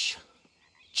 Dutch.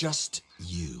 Just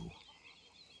you.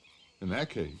 In that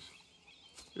case,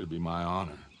 it'd be my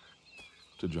honor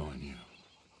to join you.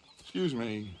 Excuse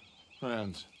me,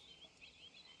 friends.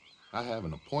 I have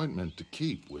an appointment to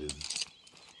keep with...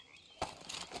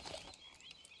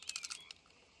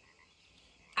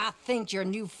 I think your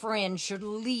new friend should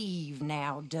leave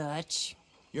now, Dutch.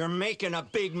 You're making a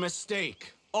big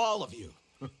mistake. All of you.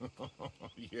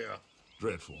 Yeah,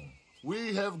 dreadful.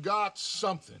 We have got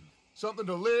something. Something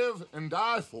to live and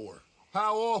die for.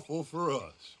 How awful for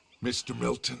us. Mr.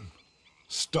 Milton,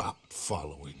 stop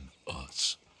following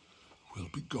us. We'll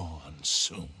be gone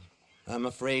soon. I'm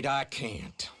afraid I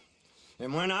can't.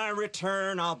 And when I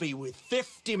return, I'll be with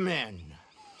 50 men.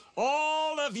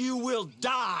 All of you will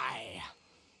die.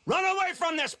 Run away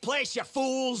from this place, you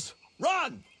fools!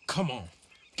 Run! Come on.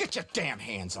 Get your damn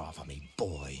hands off of me,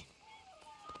 boy.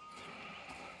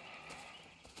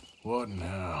 What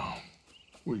now?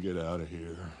 We get out of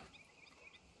here.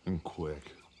 And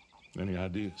quick. Any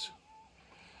ideas?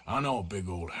 I know a big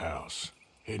old house,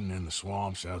 hidden in the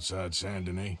swamps outside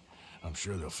Saint-Denis. I'm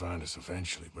sure they'll find us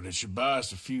eventually, but it should buy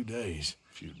us a few days.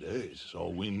 A few days is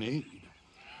all we need.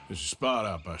 There's a spot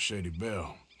out by Shady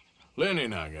Bell. Lenny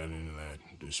and I got into that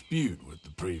dispute with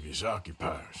the previous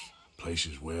occupiers. Place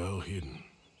is well hidden.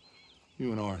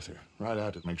 You and Arthur, ride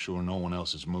out to make sure no one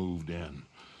else has moved in.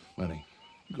 Lenny,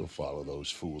 go follow those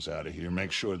fools out of here.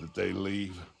 Make sure that they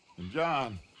leave. And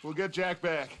John, we'll get Jack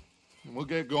back, and we'll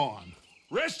get going.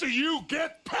 Rest of you,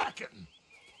 get packing!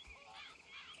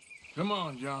 Come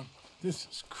on, John. This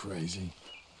is crazy.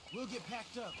 We'll get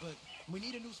packed up, but we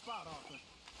need a new spot, Arthur.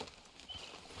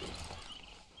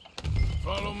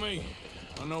 Follow me.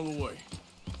 I know the way.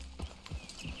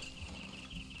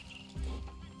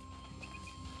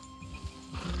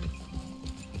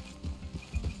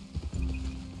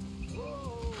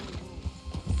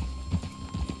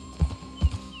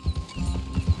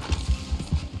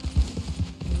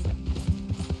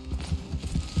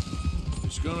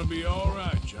 It's gonna be all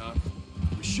right, John.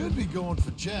 We should be going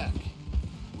for Jack.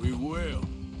 We will.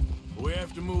 We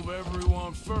have to move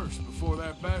everyone first before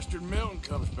that bastard Milton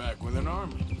comes back with an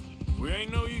army. We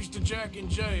ain't no use to Jack in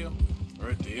jail or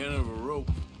at the end of a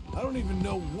rope. I don't even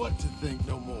know what to think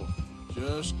no more.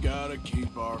 Just gotta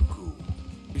keep our cool.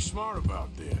 Be smart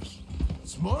about this.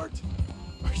 Smart?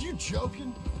 Are you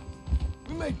joking?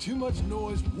 We made too much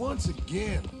noise once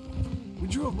again. We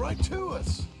drew them right to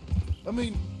us. I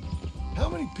mean, how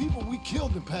many people we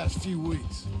killed the past few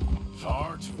weeks?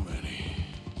 Far too many.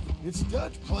 It's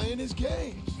Dutch playing his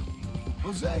games.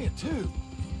 Hosea, too.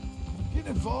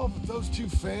 Getting involved with those two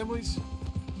families.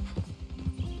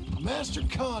 Master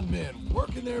con men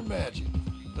working their magic.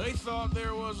 They thought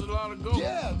there was a lot of gold.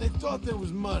 Yeah, they thought there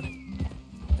was money.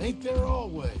 Ain't there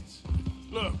always?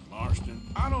 Look, Marston,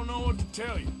 I don't know what to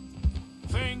tell you.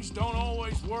 Things don't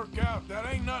always work out. That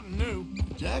ain't nothing new.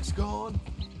 Jack's gone.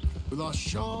 We lost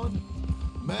Sean,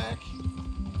 Mac,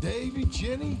 Davy,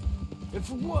 Jenny. And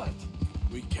for what?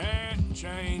 We can't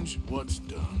change what's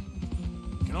done.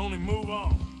 We can only move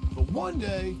on. But one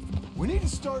day, we need to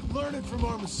start learning from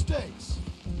our mistakes.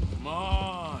 Come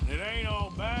on, it ain't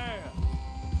all bad.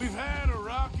 We've had a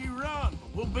rocky run,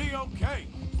 but we'll be okay.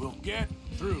 We'll get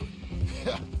through it.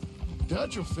 Yeah,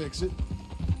 Dutch will fix it.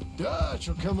 Dutch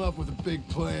will come up with a big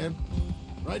plan.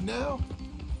 Right now,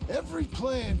 every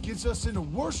plan gets us into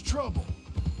worse trouble.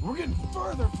 We're getting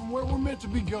further from where we're meant to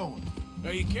be going.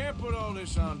 Now, you can't put all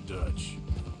this on Dutch.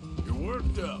 You're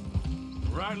worked up,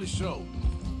 rightly so.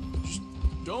 Just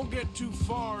don't get too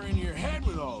far in your head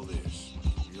with all this.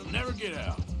 You'll never get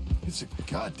out. It's a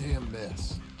goddamn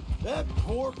mess. That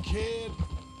poor kid.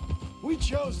 We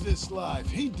chose this life.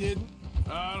 He didn't.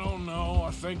 I don't know.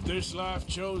 I think this life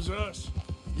chose us.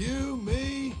 You,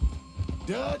 me,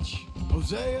 Dutch,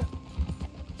 Hosea.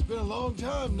 It's been a long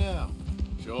time now.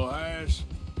 Sure has.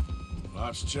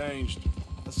 Lots changed.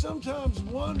 I sometimes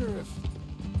wonder if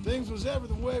things was ever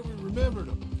the way we remembered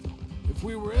them. If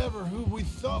we were ever who we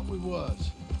thought we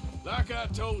was. Like I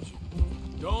told you,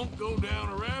 don't go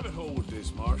down a rabbit hole with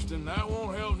this, Marston. That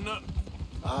won't help nothing.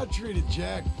 I treated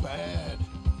Jack bad.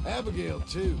 Abigail,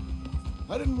 too.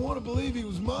 I didn't want to believe he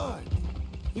was mine.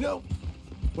 You know,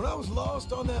 when I was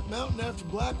lost on that mountain after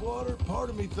Blackwater, part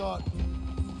of me thought...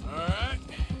 All right.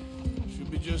 Should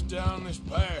should be just down this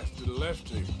path to the left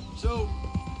here. So,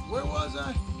 where was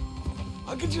I?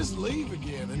 I could just leave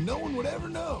again and no one would ever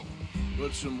know.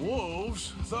 But some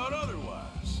wolves thought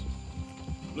otherwise.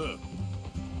 Look,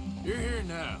 you're here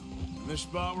now, and this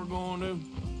spot we're going to,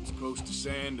 it's close to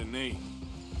ceann-feadhna.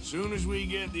 As soon as we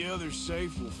get the others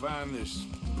safe, we'll find this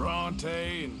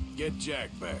Bronte and get Jack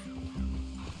back.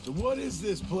 So what is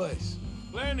this place?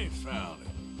 Lenny found it.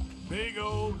 Big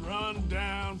old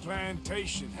run-down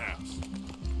plantation house.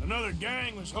 Another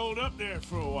gang was holed up there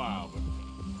for a while,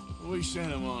 but we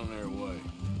sent them on their way.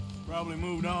 Probably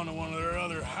moved on to one of their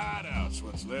other hideouts,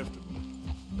 what's left of them.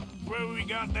 Where we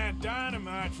got that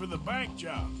dynamite for the bank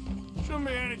job. Shouldn't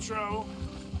be any trouble.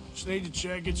 Just need to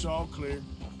check it's all clear.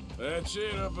 That's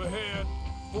it up ahead.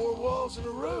 4 walls and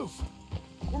a roof.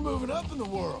 We're moving up in the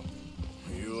world.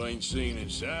 You ain't seen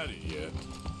inside it yet.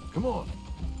 Come on.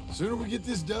 The sooner we get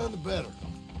this done, the better.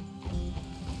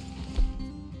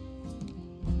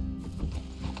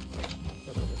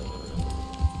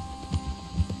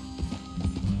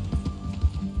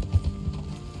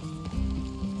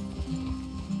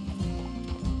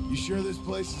 You sure this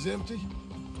place is empty?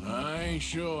 I ain't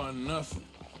sure on nothing.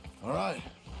 All right.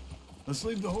 Let's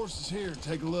leave the horses here and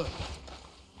take a look.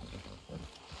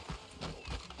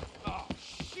 Oh,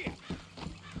 shit!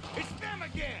 It's them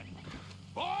again!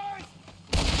 Boys,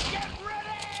 get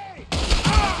ready!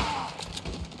 Ah!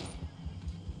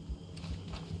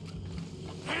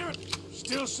 Damn it!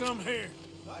 Still some here.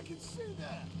 I can see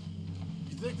that.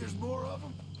 You think there's more of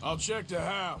them? I'll check the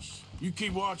house. You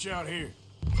keep watch out here.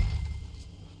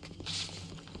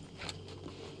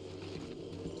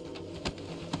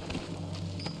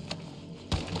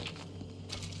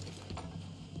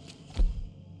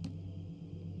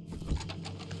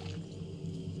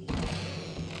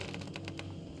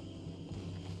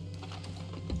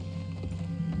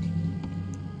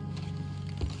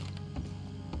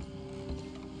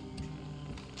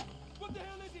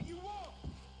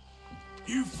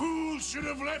 You fools should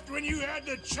have left when you had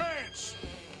the chance!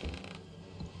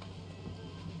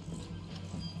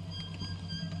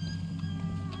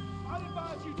 I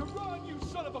advise you to run, you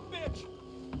son of a bitch!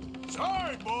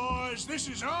 Sorry, boys. This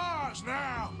is ours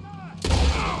now.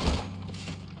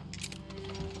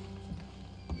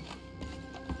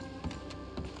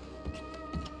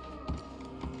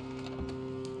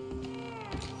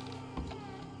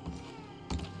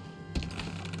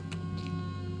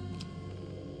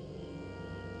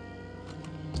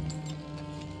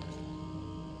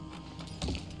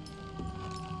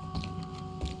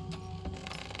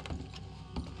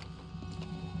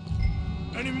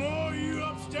 Any more of you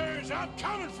upstairs? I'm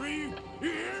coming for you.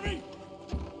 You hear me?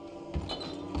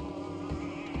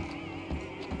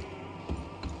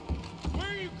 Where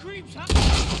are you creeps, huh?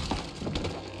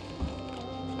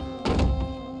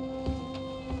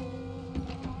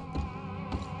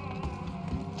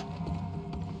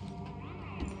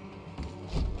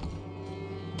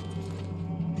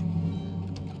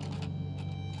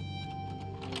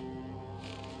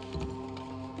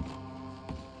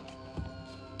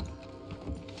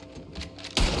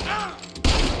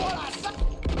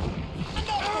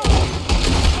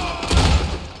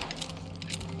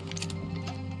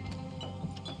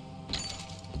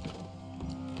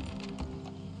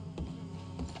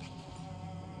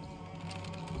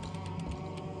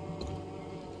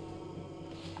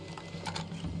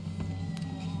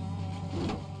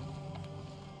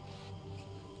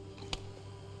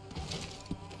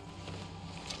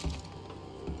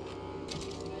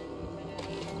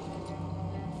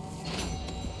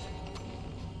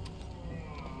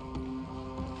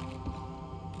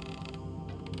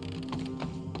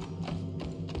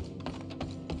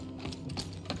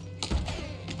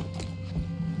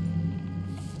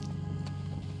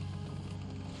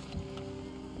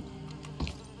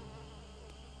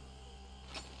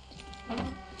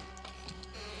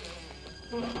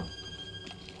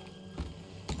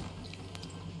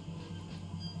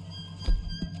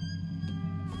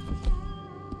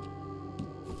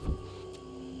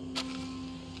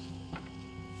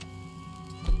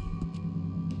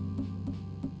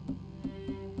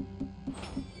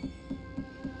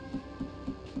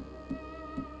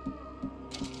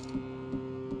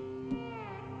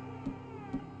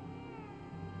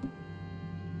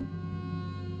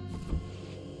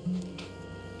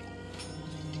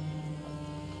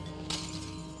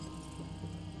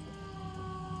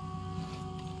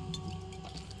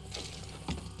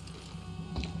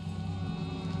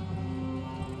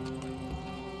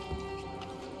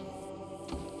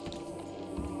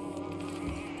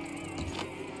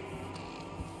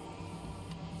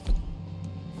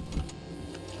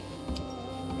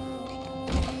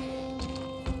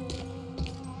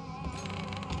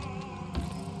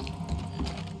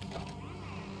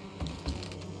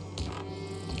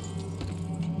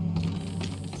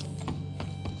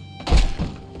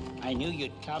 I knew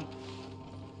you'd come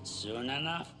soon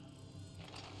enough.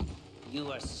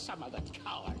 You are some of the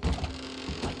cowards.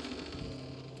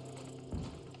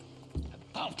 The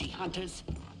bounty hunters,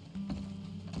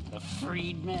 the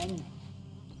freedmen,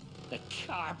 the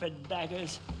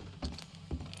carpetbaggers,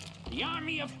 the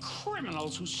army of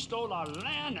criminals who stole our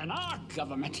land and our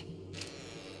government.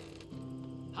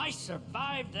 I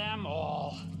survived them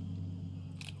all.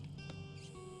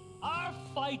 Our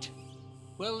fight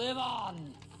will live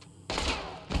on.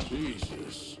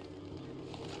 Jesus.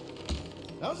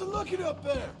 How's it looking up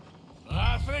there?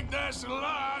 I think that's a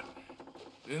lot.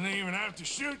 Didn't even have to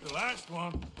shoot the last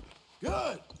one.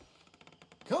 Good.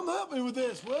 Come help me with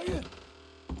this, will you?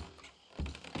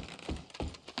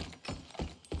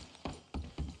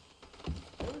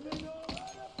 Everything all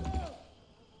right up there?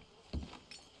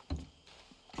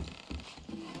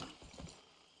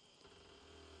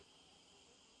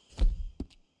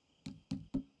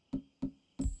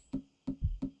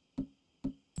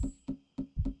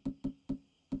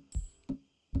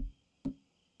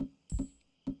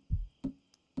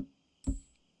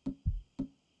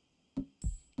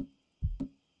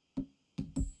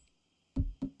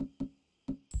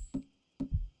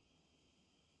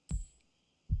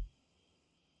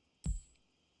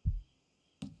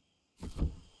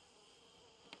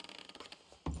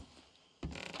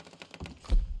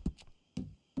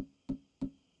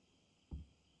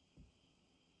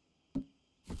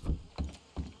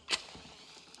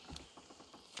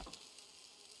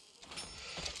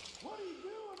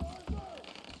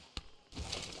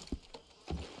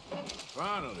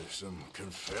 Finally, some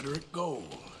Confederate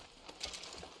gold.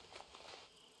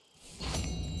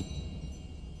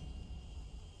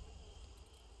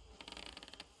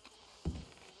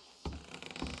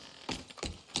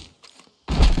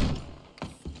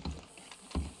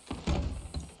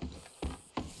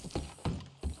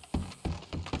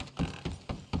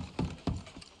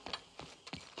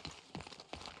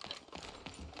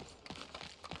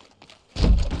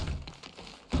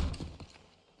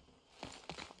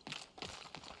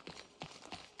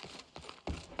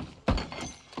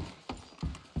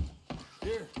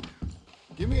 Here,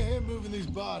 give me a hand moving these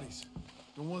bodies.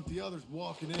 Don't want the others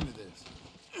walking into this.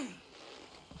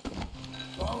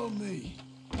 Follow me.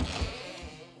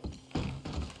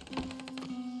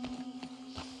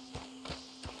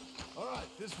 All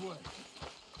right, this way.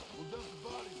 We'll dump the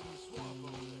bodies in the swamp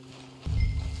over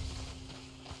there.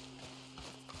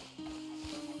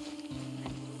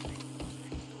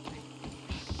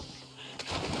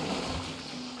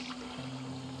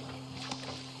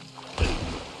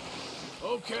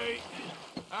 Okay,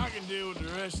 I can deal with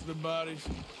the rest of the bodies.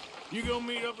 You go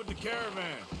meet up with the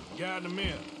caravan, guide them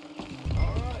in.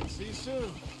 All right, see you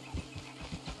soon.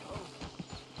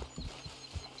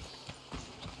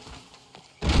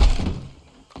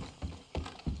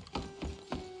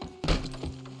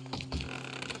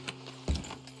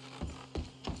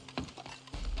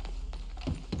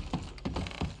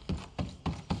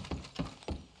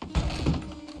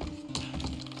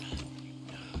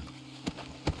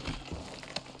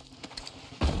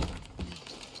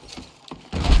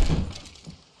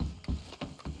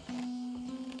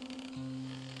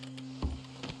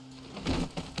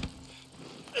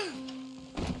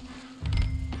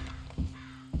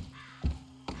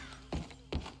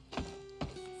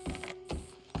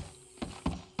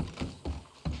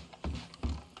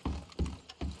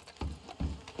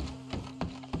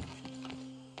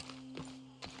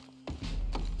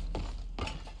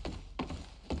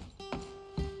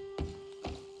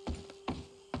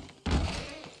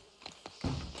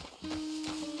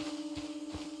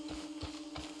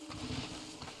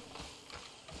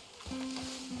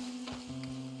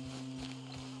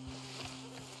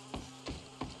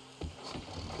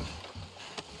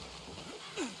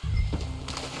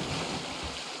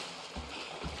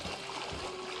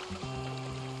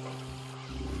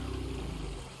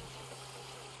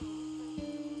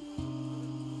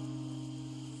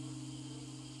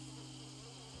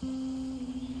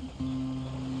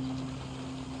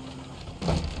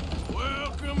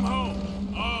 Welcome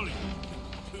home, all of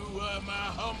you, to my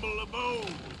humble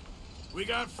abode. We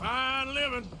got fine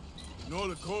living. Ignore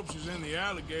the corpses and the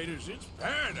alligators. It's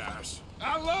paradise.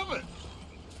 I love it.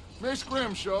 Miss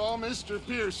Grimshaw, Mr.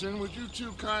 Pearson, would you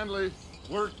two kindly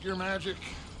work your magic?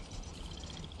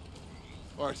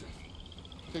 Arthur,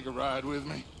 take a ride with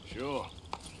me. Sure.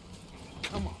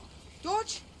 Come on.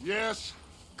 George, Yes?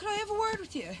 could I have a word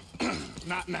with you?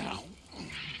 Not now.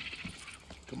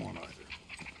 Come on, Arthur.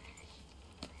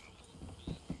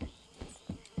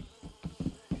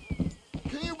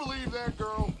 Can you believe that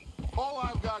girl? All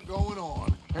I've got going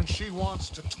on, and she wants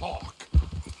to talk.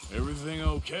 Everything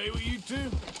okay with you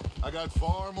two? I got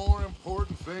far more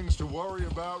important things to worry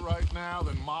about right now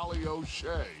than Molly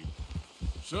O'Shea.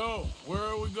 So, where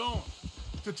are we going?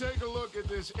 To take a look at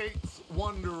this eighth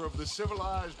wonder of the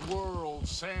civilized world,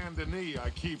 ceann-feadhna, I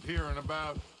keep hearing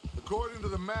about. According to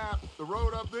the map, the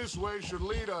road up this way should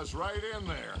lead us right in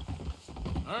there.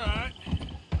 All right.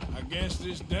 I guess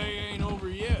this day ain't over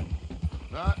yet.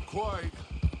 Not quite.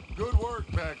 Good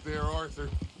work back there, Arthur.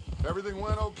 Everything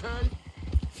went okay?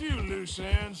 Few loose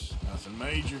ends, nothing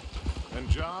major. And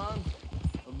John?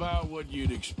 About what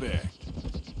you'd expect.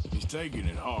 He's taking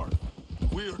it hard.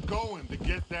 We are going to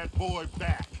get that boy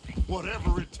back,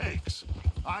 whatever it takes.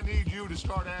 I need you to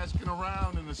start asking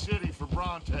around in the city for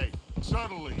Bronte.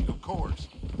 Subtly, of course.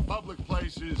 Public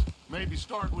places, maybe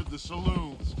start with the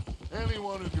saloons.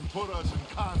 Anyone who can put us in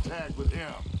contact with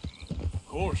him. Of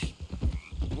course.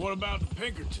 What about the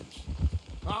Pinkertons?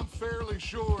 I'm fairly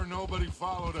sure nobody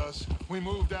followed us. We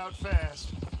moved out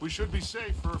fast. We should be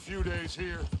safe for a few days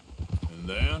here. And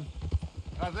then?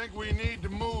 I think we need to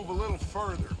move a little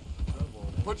further.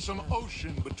 Put some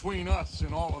ocean between us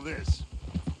and all of this.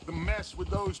 The mess with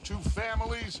those two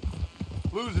families,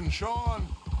 losing Sean.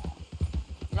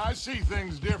 I see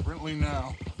things differently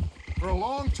now. For a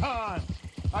long time,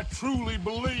 I truly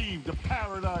believed a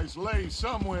paradise lay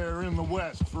somewhere in the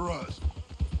West for us.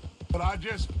 But I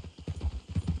just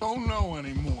don't know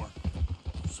anymore.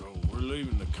 So we're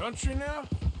leaving the country now?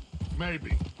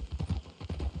 Maybe.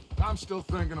 I'm still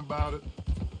thinking about it.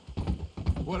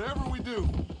 Whatever we do,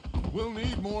 we'll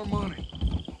need more money.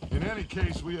 In any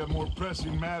case, we have more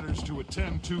pressing matters to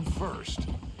attend to first.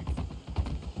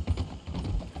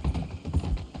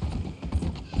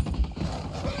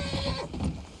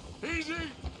 Easy!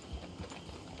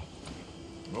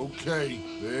 Okay,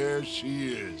 there she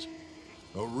is.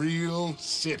 A real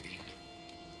city.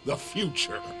 The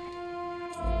future.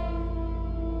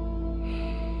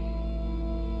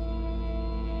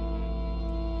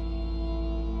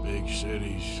 Big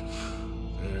cities.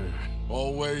 They're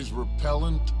always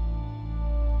repellent.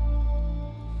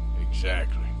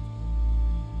 Exactly.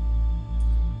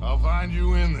 I'll find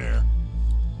you in there.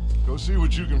 Go see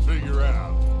what you can figure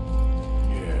out.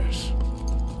 Yes.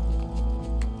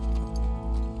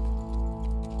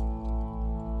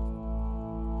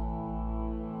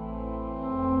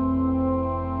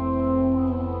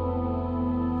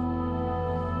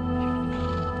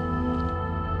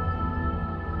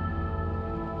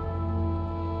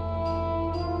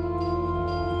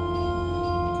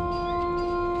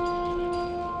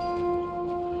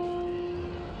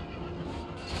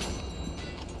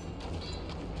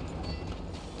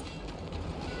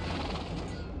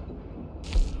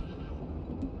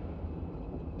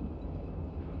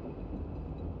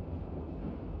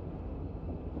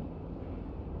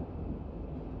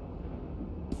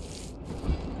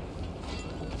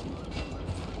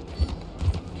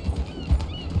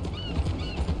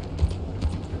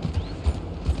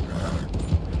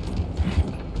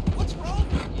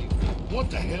 What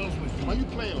the hell's with you? Why you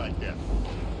playing like that?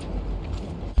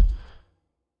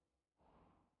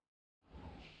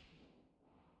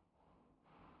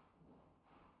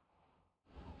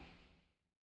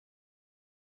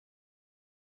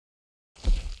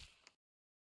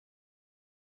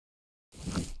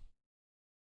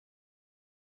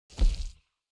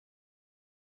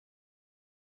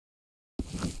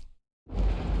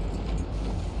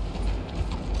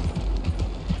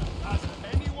 Has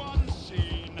anyone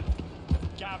seen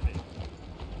Gavin?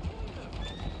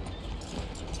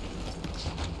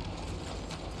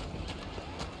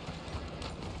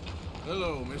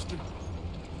 Hello, mister.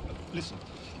 Listen,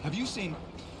 have you seen...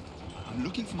 I'm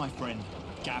looking for my friend,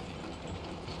 Gavin.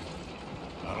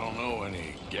 I don't know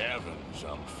any Gavins,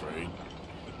 I'm afraid.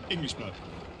 English bloke.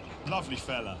 Lovely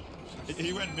fella.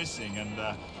 He went missing and,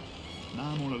 now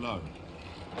I'm all alone.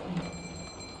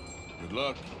 Good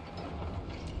luck.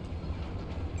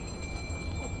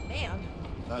 Oh, man.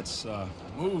 That's,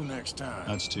 Move next time.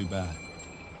 that's too bad.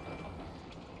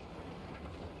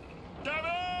 Gavin!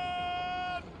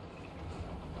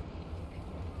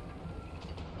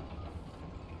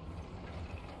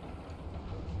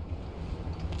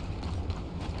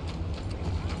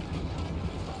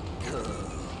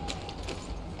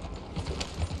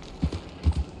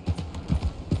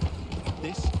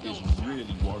 This is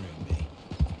really worrying me.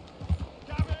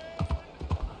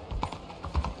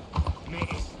 Me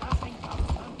estás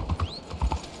encantando,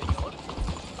 señor.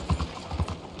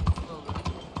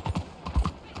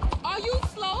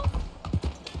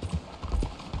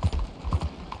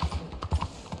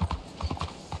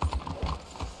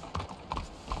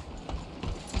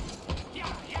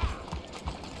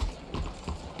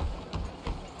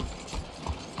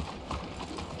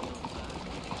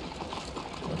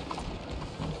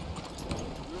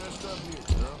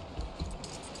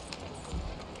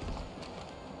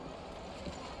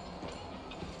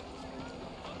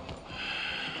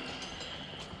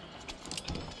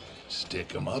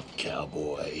 Stick 'em up,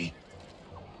 cowboy.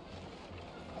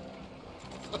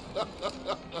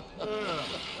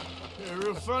 Yeah,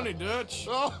 real funny, Dutch.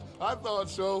 Oh, I thought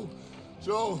so.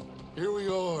 So, here we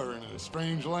are in a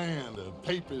strange land of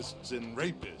papists and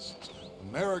rapists.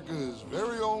 America's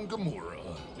very own Gomorrah.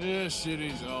 Yeah,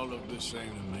 cities all look the same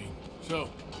to me. So,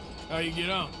 how you get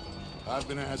on? I've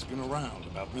been asking around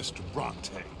about Mr.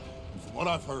 Bronte. And from what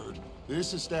I've heard,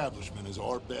 this establishment is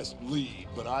our best lead,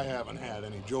 but I haven't had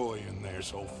any joy in there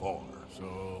so far.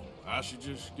 So, I should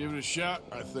just give it a shot?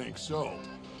 I think so.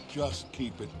 Just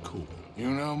keep it cool.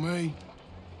 You know me?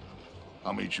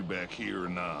 I'll meet you back here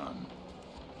anon.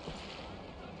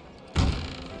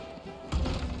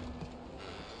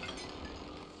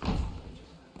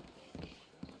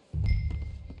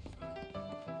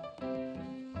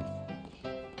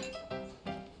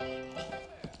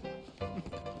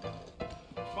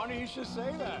 Funny you should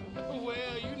say that. Well,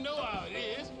 you know how it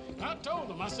is. I told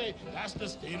them. I say, that's the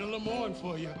state of Lemoyne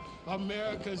for you.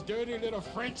 America's dirty little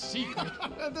French secret.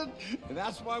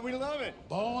 That's why we love it.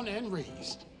 Born and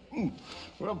raised.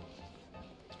 Well,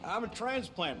 I'm a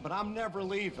transplant, but I'm never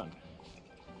leaving.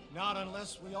 Not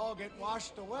unless we all get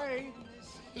washed away.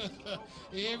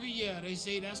 Every year they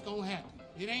say that's gonna happen.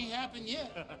 It ain't happened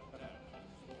yet.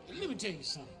 Let me tell you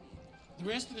something. The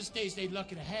rest of the states they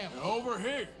lucky to have it. Over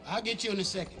here. I'll get you in a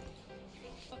second.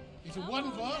 If it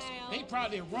wasn't for us, they'd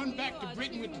probably run back to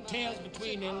Britain with the tails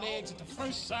between their legs at the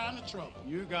first sign of trouble.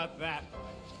 You got that.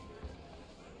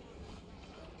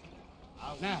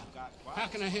 Now, how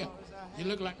can I help? You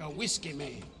look like a whiskey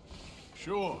man.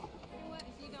 Sure.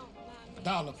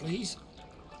 $1, please.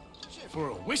 For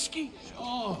a whiskey?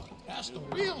 Oh, that's the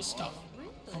real stuff.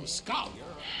 From Scotland.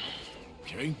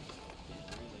 Okay.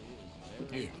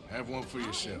 Here, have one for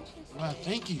yourself. Well,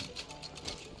 thank you.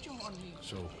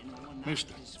 So,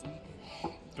 mister,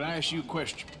 can I ask you a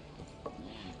question?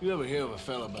 You ever hear of a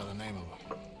fella by the name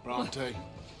of Bronte?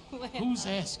 Who's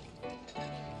asking?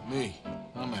 Me.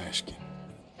 I'm asking.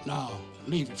 No,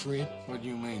 leave it, Fred. What do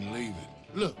you mean, leave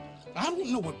it? Look, I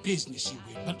don't know what business you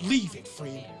in, but leave it,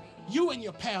 Fred. You and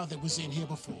your pal that was in here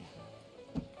before.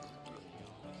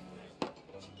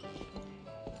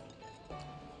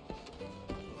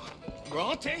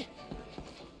 Bronte?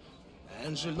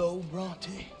 Angelo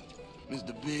Bronte.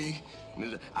 Mr. Big,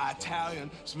 Mr. Italian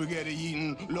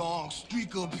spaghetti-eating, long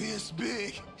streak of piss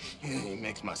big. He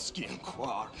makes my skin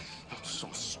crawl. I'm so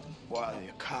swarthy,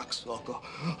 a cocksucker.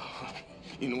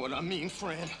 You know what I mean,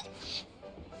 friend?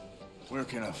 Where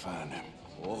can I find him?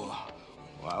 Oh,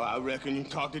 well, I reckon you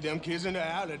talk to them kids in the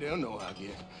alley, they'll know I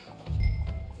get.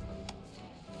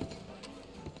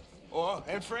 Oh,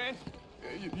 and friend,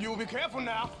 you'll be careful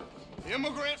now.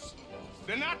 Immigrants,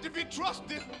 they're not to be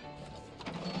trusted.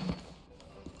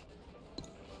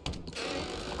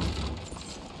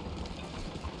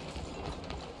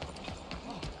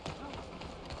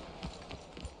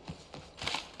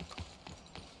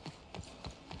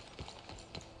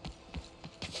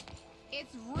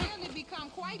 It's really become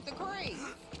quite the craze.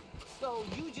 So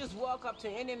you just walk up to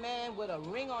any man with a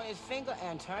ring on his finger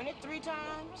and turn it 3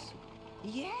 times?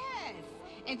 Yes.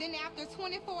 And then after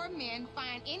 24 men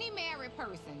find any married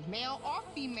person, male or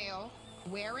female,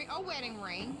 wearing a wedding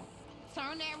ring,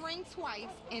 turn that ring twice,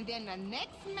 and then the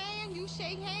next man you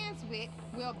shake hands with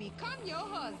will become your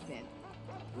husband.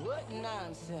 What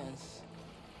nonsense.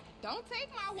 Don't take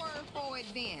my word for it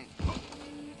then.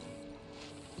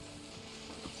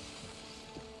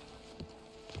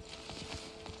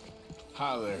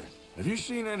 Hi there. Have you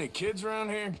seen any kids around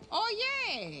here? Oh,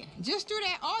 yeah. Just through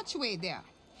that archway there.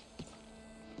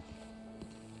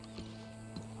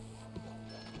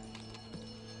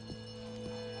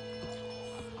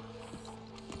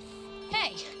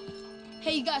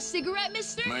 Hey, you got a cigarette,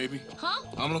 mister? Maybe. Huh?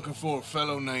 I'm looking for a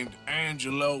fellow named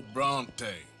Angelo Bronte.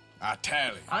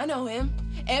 Italian. I know him.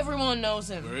 Everyone knows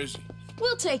him. Where is he?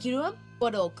 We'll take you to him.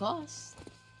 What it'll cost?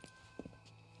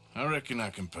 I reckon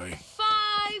I can pay.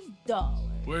 $5.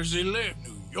 Where's he live?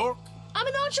 New York? I'm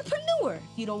an entrepreneur.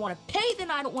 If you don't want to pay,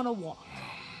 then I don't want to walk.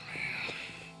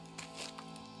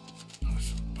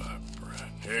 That's a bad brat.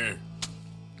 Here.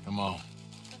 Come on.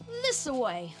 This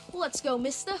away. Let's go,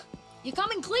 mister. You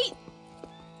coming, Cleet?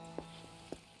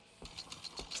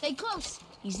 Stay close.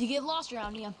 Easy to get lost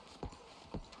around here.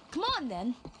 Come on,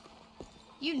 then.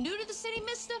 You new to the city,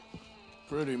 mister?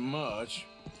 Pretty much.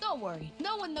 Don't worry.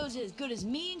 No one knows it as good as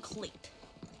me and Cleet.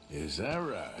 Is that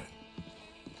right?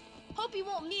 Hope you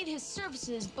won't need his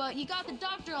services, but you got the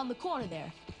doctor on the corner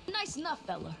there. Nice enough,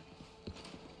 fella.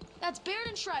 That's Baird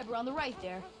and Schreiber on the right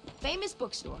there. Famous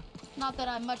bookstore. Not that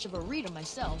I'm much of a reader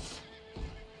myself.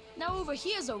 Now over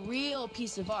here's a real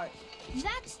piece of art.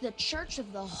 That's the Church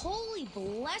of the Holy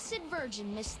Blessed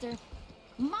Virgin, mister.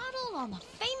 Modeled on the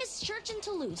famous church in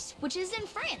Toulouse, which is in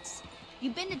France.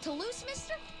 You been to Toulouse,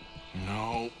 mister?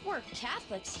 No. We're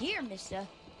Catholics here, mister.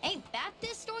 Ain't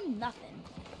Baptist or nothing.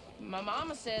 My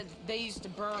mama said they used to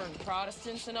burn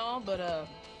Protestants and all, but,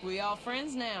 we all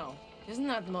friends now. Isn't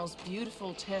that the most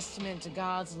beautiful testament to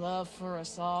God's love for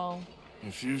us all?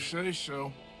 If you say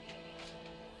so.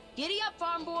 Giddy up,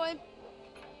 farm boy.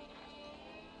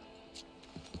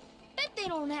 Bet they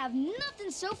don't have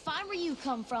nothing so fine where you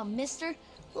come from, mister.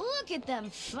 Look at them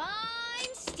fine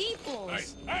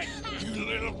steeples. Hey, you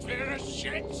little pair of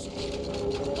shits!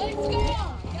 Let's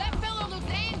go! That fellow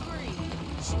looks angry.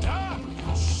 Stop,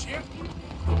 you shit!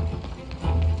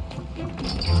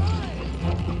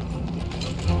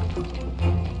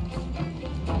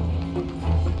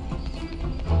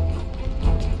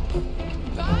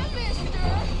 Bye, mister!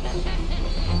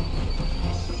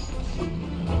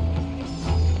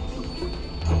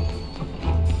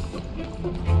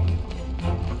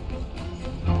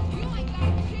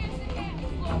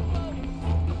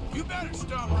 You better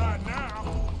stop right now.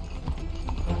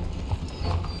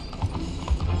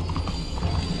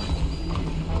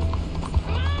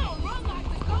 Come on, run like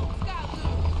the goats got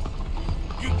loose!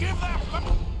 You give that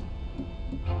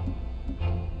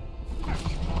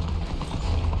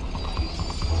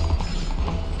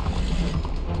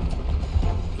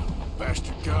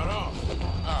bastard got off.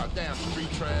 Ah, damn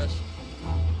street trash.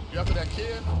 You after that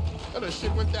kid? That other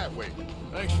shit went that way.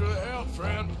 Thanks for the help,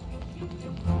 friend.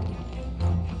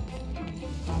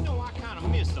 You know, I kind of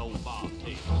miss old Bob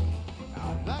Tails.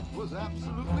 Now, that was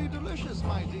absolutely delicious,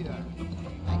 my dear.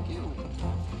 Thank you.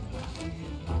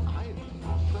 I think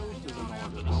thirst is an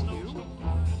order to you.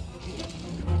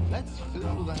 Let's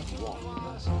fill that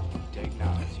water with some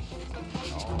dignity.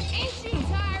 Ain't you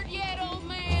tired yet, old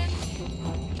man?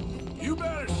 You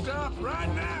better stop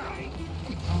right now.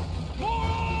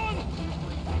 Moron!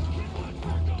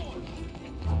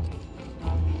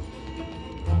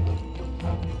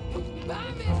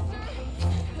 Bye, mister!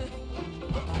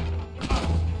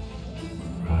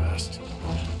 Christ.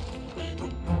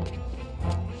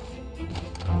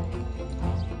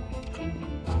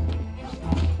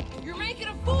 You're making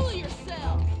a fool of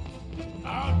yourself!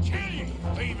 I'll kill you,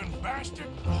 thieving bastard.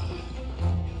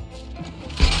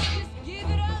 Just give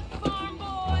it up, farm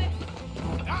boy!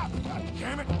 Ah, God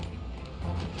damn it.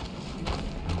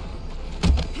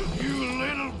 You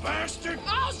little bastard.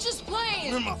 I was just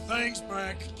playing! Give me my things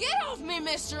back. Get off me,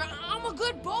 mister! I'm a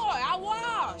good boy. I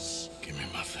wash. Give me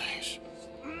my things.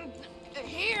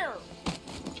 Here.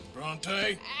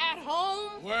 Bronte? At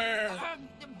home. Where?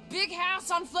 Big house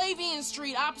on Flavian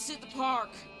Street, opposite the park.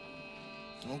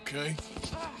 Okay.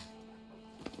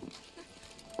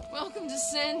 Welcome to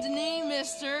Saint-Denis,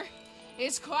 mister.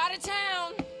 It's quite a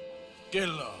town. Get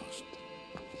lost.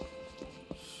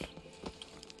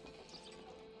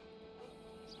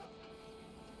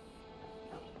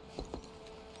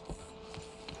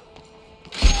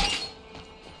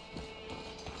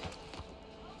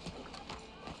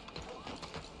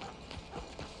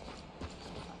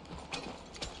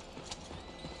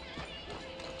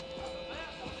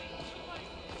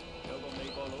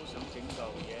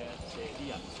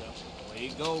 There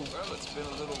you go. Well, it's been a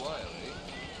little while, eh?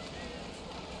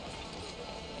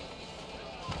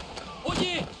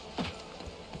 Oye!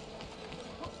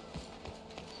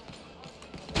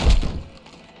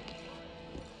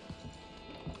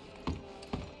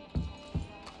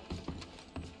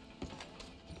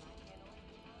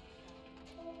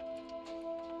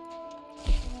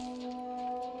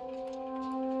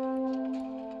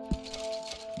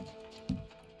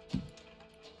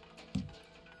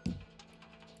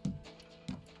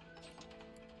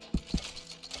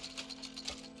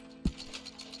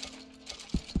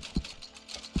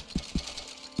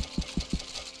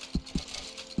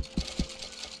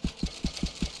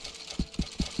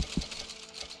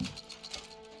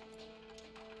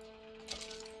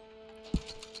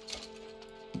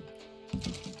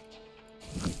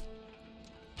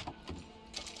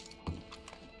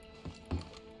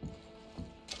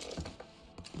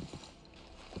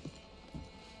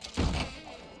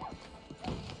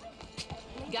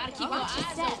 Gotta keep my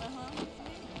eyes open, huh?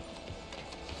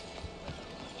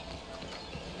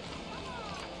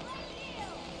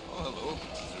 Oh, hello.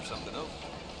 Is there something else?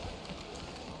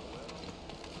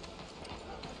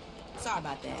 Sorry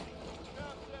about that.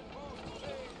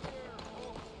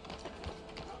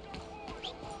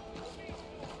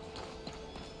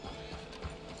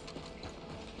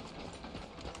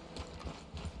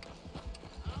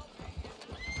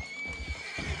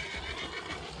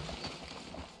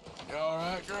 You all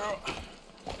right, girl?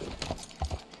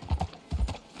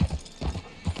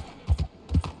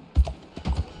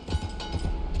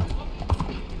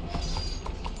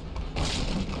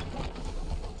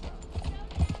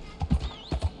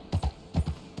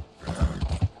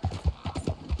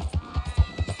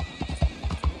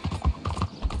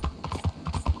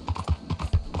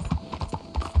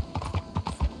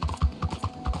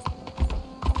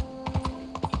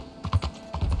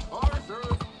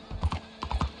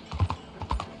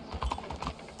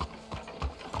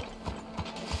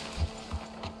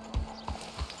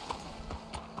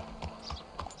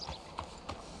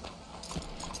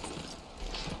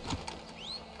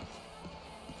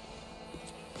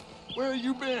 Where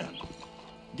you been?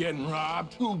 Getting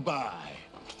robbed. Who by?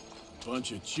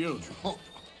 Bunch of children. Oh,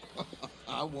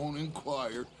 I won't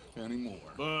inquire anymore.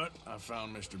 But I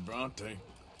found Mr. Bronte.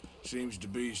 Seems to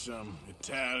be some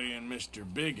Italian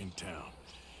Mr. Big in town.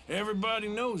 Everybody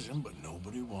knows him, but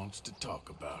nobody wants to talk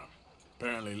about him.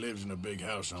 Apparently lives in a big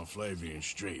house on Flavian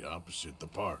Street, opposite the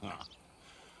park. Ah,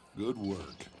 good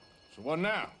work. So what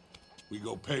now? We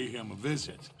go pay him a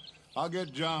visit. I'll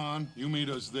get John, you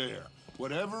meet us there.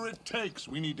 Whatever it takes,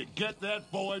 we need to get that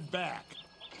boy back.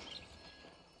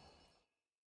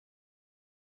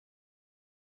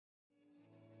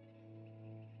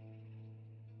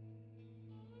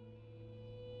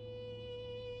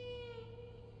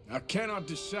 I cannot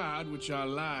decide which I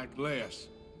like less.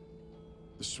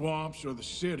 The swamps or the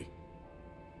city.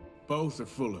 Both are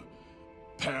full of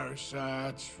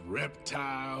parasites,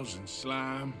 reptiles, and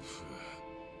slime.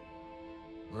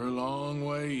 We're a long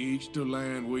way east of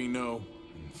land we know,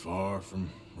 and far from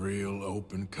real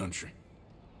open country.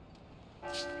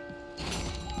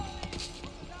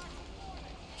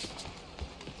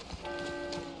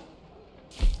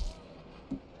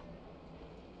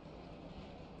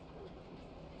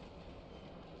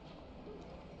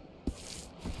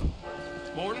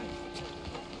 Morning.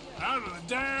 Out of the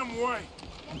damn way!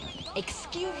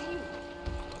 Excuse you.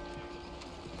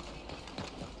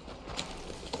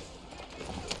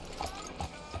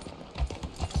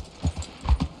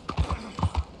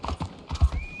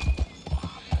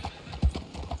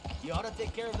 You ought to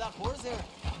take care of that horse there.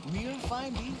 Real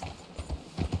fine beast.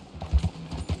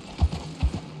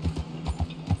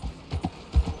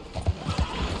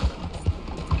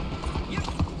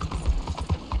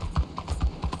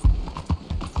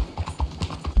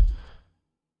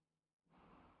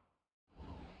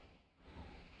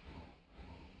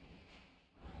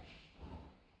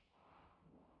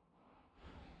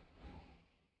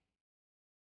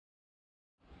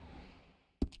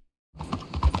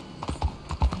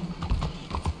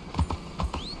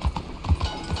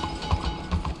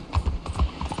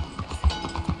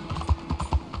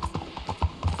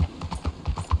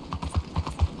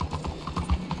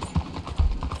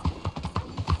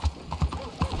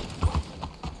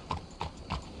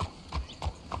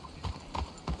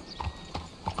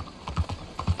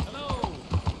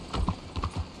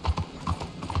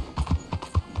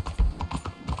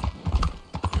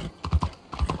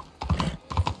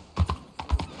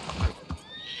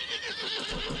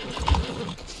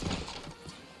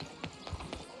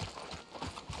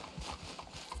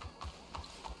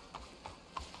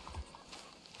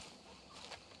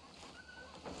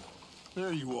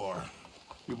 There you are.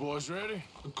 You boys ready?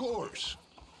 Of course.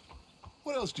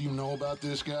 What else do you know about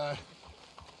this guy?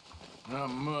 Not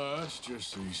much,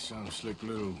 just he's some slick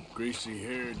little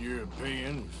greasy-haired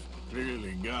European who's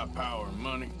clearly got power and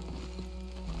money.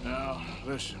 Now,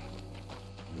 listen.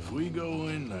 If we go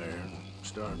in there and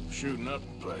start shooting up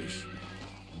the place,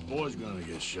 the boy's gonna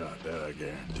get shot, that I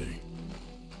guarantee.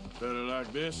 A fella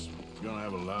like this is gonna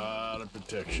have a lot of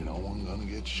protection. No one gonna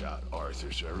get shot,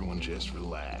 Arthur, so everyone just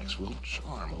relax. We'll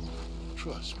charm them.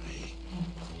 Trust me.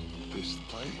 This the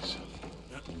place?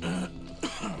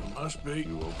 Must be.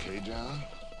 You okay, John?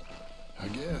 I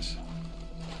guess.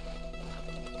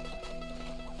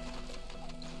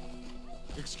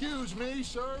 Excuse me,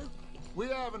 sir. We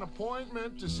have an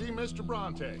appointment to see Mr.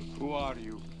 Bronte. Who are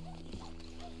you?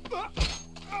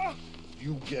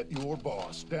 You get your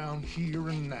boss down here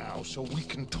and now so we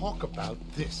can talk about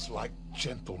this like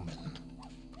gentlemen.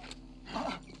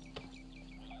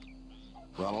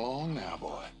 Run along now,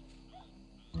 boy.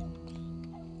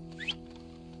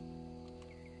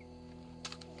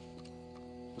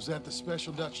 Was that the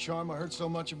special Dutch charm I heard so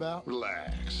much about?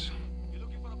 Relax. You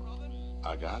looking for a brother?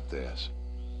 I got this.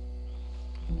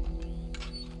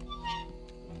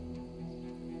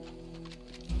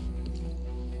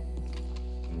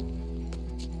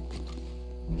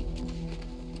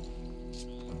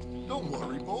 Don't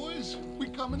worry, boys. We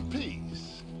come in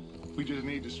peace. We just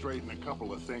need to straighten a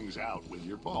couple of things out with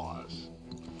your boss.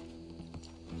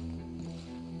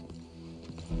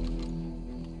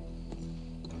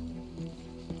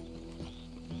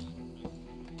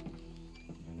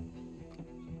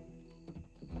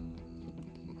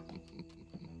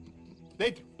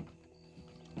 Dentro.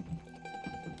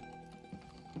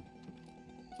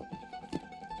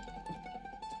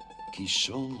 Chi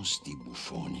sono sti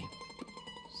buffoni?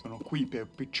 Sono qui per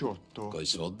Picciotto. Coi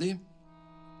soldi?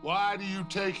 Why do you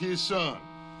take his son?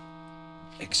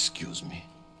 Excuse me.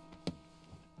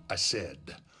 I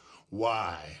said,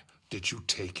 why did you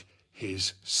take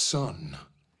his son?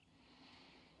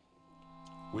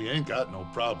 We ain't got no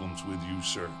problems with you,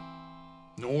 sir.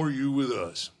 Nor you with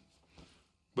us.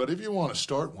 but if you want to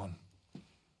start one,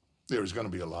 there's going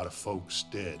to be a lot of folks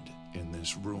dead in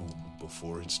this room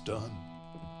before it's done.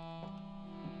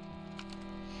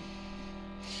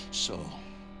 So,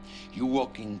 you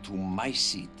walk into my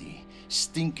city,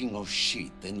 stinking of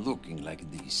shit and looking like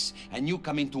this, and you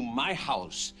come into my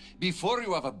house before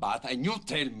you have a bath and you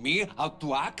tell me how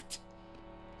to act?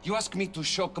 You ask me to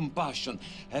show compassion.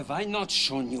 Have I not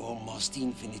shown you almost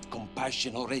infinite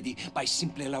compassion already by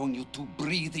simply allowing you to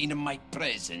breathe in my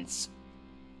presence?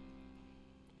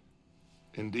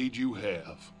 Indeed you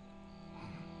have.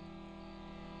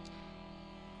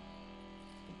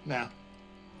 Now,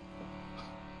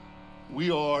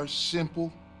 we are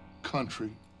simple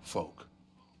country folk.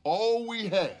 All we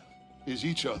have is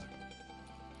each other.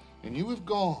 And you have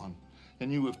gone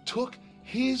and you have took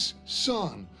his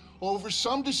son over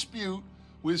some dispute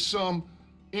with some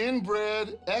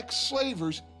inbred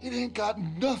ex-slavers. It ain't got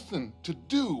nothing to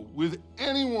do with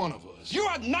any one of us. You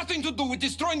had nothing to do with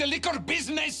destroying the liquor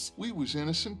business! We was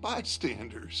innocent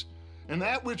bystanders. And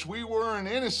that which we weren't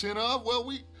innocent of, well,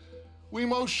 we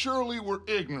most surely were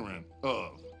ignorant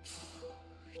of.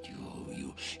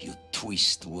 You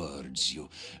twist words, you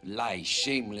lie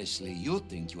shamelessly. You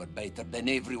think you are better than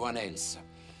everyone else.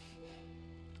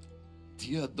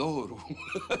 Ti adoro.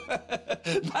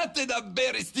 Date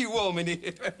davvero sti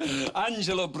uomini.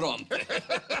 Angelo Bronte.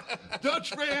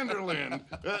 Dutch Vanderland.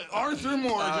 Arthur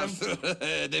Morgan. Arthur,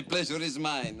 the pleasure is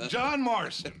mine. John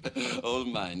Marston. All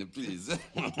mine, please.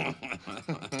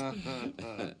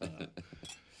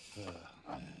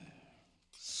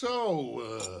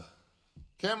 So,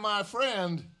 can my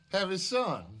friend have his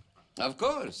son? Of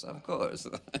course, of course.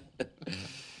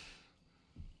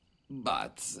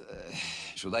 But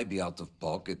should I be out of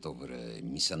pocket over a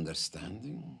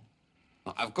misunderstanding?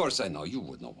 Of course I know you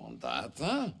would not want that,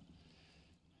 huh?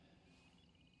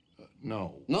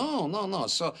 No. No.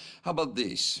 So how about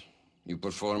this? You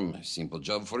perform a simple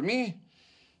job for me,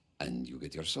 and you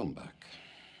get your son back.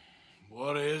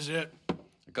 What is it?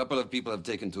 A couple of people have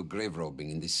taken to grave robbing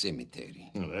in this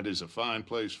cemetery. Well, that is a fine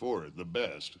place for it, the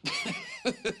best.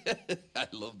 I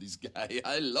love this guy.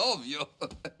 I love you.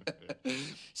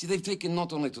 See, they've taken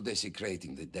not only to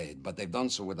desecrating the dead, but they've done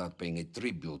so without paying a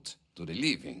tribute to the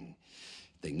living.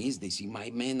 Thing is, they see my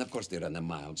men, of course they run a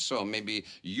mile. So maybe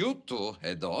you two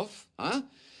head off, huh?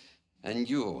 And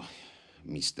you,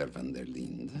 Mr. Van der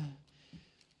Linde,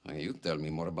 you tell me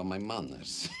more about my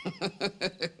manners.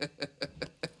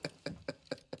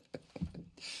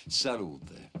 Salute.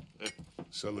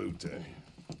 Salute.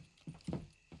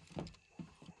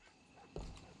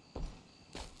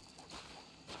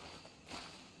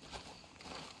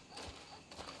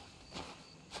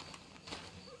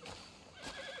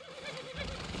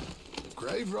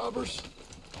 Grave robbers?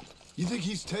 You think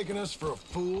he's taking us for a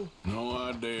fool? No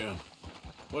idea.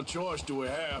 What choice do we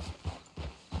have?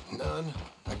 None,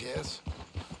 I guess.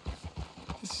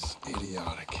 This is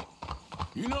idiotic.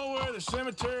 You know where the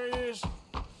cemetery is?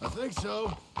 I think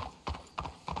so.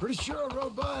 Pretty sure I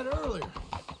rode by it earlier.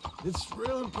 It's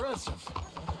real impressive.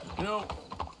 You know,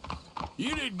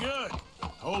 you did good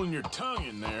holding your tongue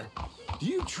in there. Do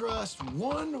you trust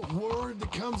one word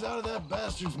that comes out of that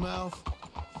bastard's mouth?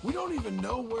 We don't even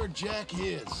know where Jack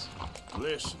is.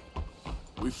 Listen,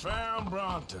 we found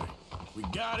Bronte. We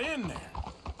got in there.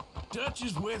 Dutch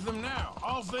is with him now.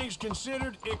 All things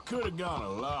considered, it could have gone a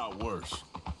lot worse.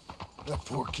 That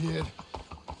poor kid.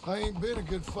 I ain't been a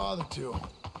good father to him.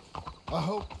 I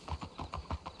hope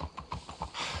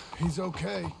he's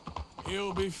okay.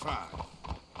 He'll be fine.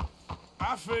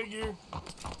 I figure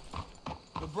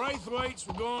the Braithwaites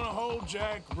were going to hold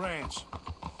Jack ransom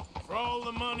for all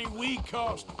the money we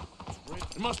cost him.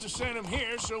 They must have sent him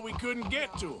here so we couldn't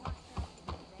get to him.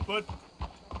 But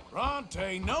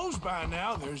Bronte knows by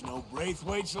now there's no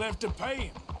Braithwaites left to pay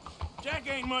him. Jack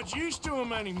ain't much use to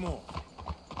him anymore.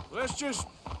 Let's just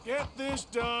get this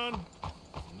done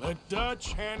and let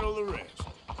Dutch handle the rest.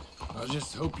 I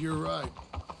just hope you're right.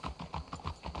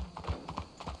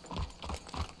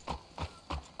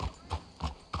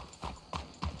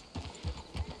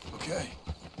 Okay,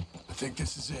 I think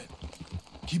this is it.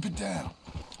 Keep it down.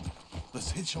 Let's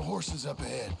hitch the horses up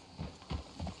ahead.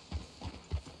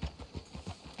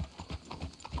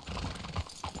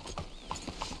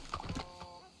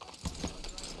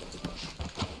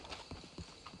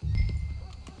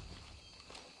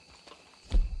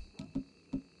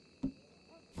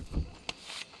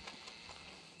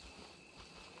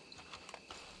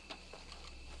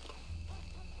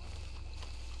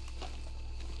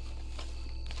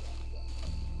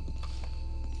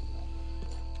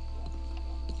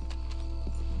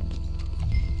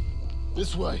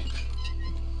 This way.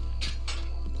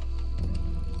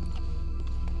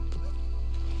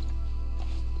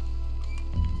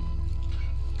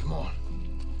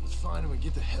 find him and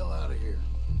get the hell out of here.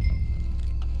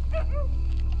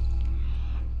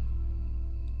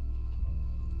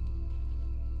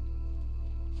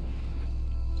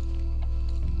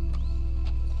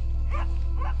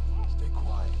 Stay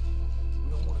quiet. We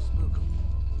don't want to spook him.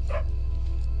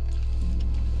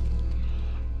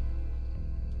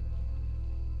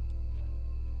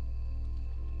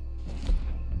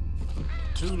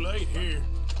 Too late here.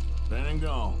 Been and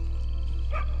gone.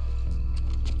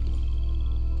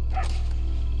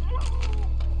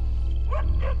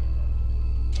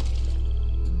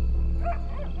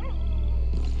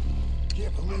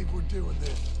 Can't believe we're doing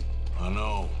this. I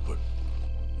know, but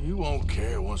you won't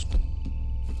care once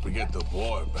we get the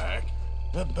boy back.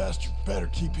 That bastard better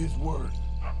keep his word.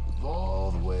 Of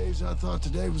all the ways I thought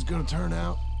today was gonna turn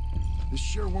out, this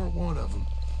sure weren't one of them.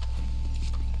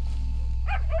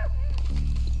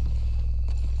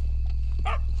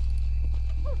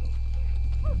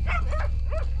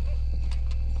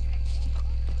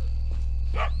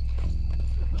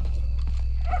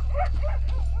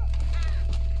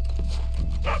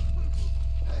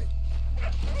 Hey,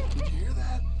 did you hear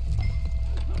that?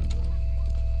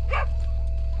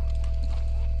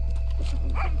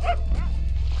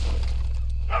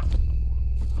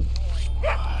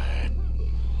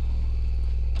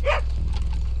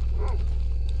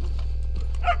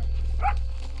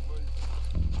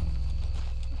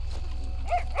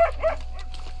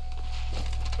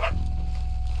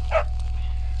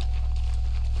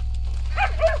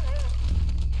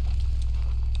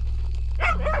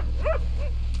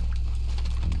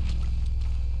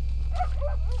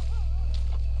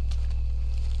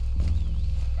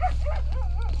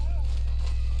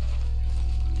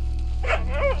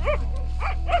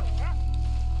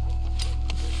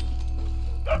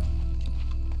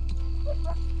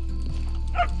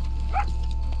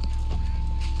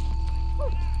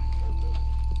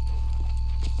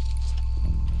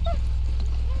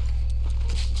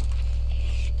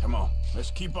 Come on,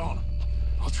 let's keep on him.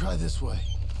 I'll try this way.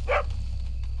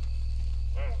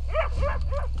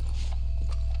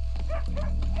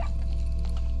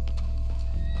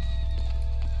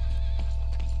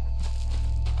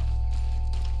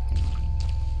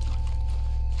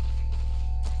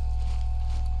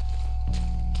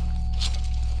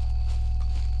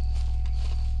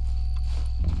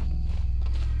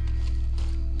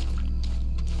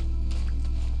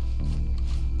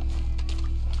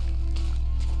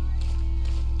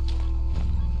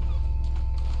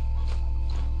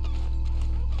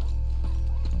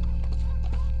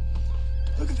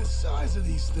 Look at the size of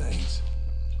these things.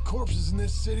 Corpses in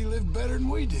this city live better than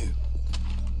we do.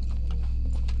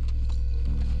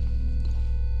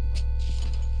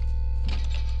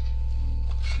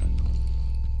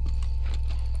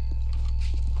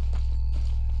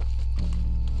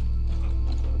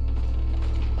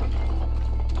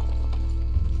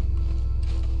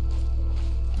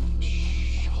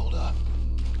 Shh, hold up.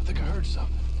 I think I heard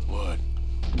something. What?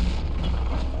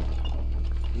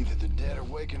 Either they're dead or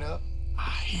waking up.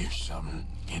 I hear something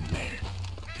in there.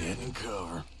 Get in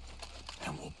cover,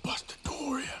 and we'll bust the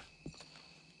door in.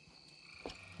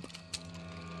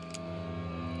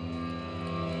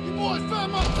 You boys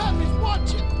found my puppies,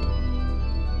 watch it!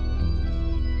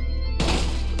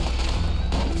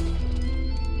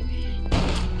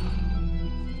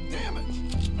 Damn it!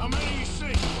 How many you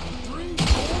see? 3, 4,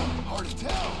 hard to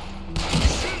tell. You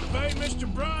should pay Mr.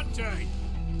 Bronte.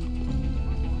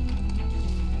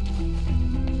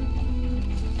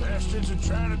 Bastards are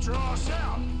trying to draw us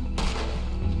out.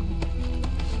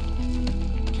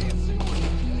 Can't see what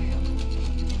you're damn.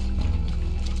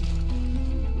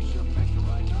 We sure picked the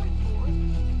right night for it.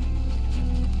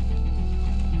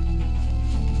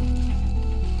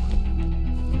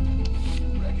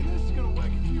 Reckon this is gonna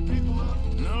wake a few people up?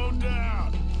 No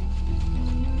doubt.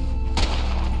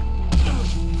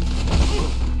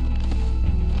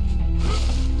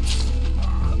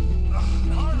 I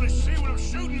can hardly see what I'm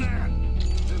shooting at.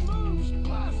 It moves,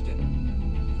 blast it.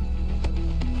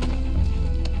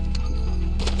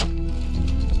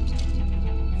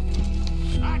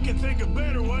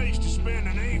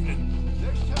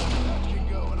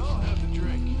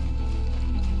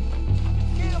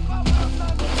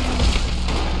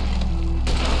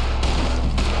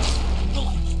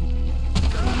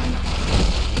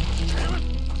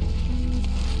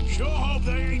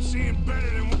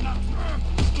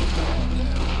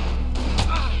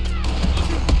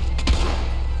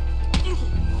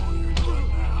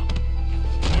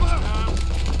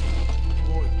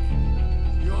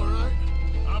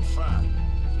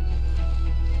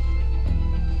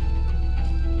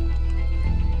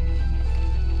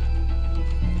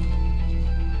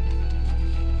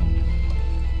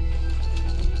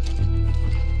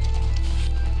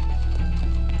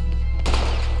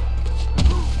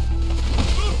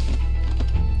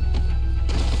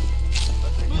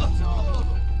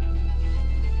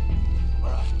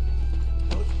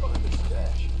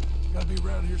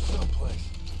 someplace.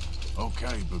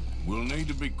 Okay, but we'll need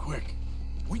to be quick.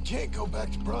 We can't go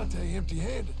back to Bronte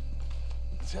empty-handed.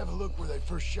 Let's have a look where they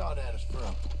first shot at us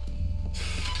from.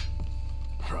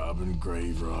 Robbing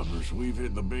grave robbers. We've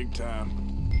hit the big time.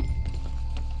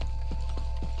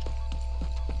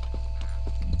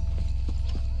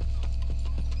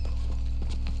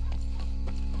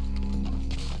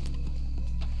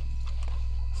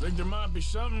 Think there might be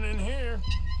something in here.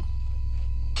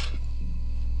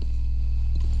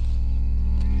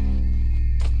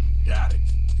 Got it.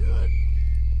 Good.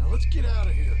 Now let's get out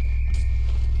of here.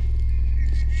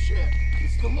 Shit,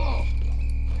 it's the law.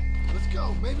 Let's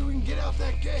go. Maybe we can get out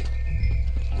that gate.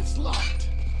 It's locked.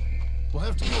 We'll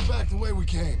have to go back the way we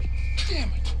came.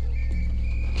 Damn it.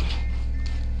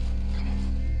 Come on.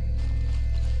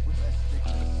 We best stick to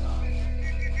the side.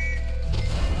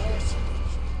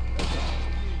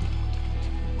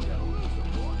 We gotta lose them,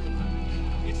 Morgan.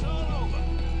 It's all over.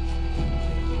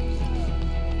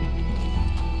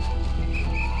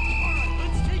 All right,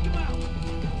 let's take him out.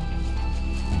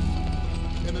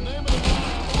 In the name of the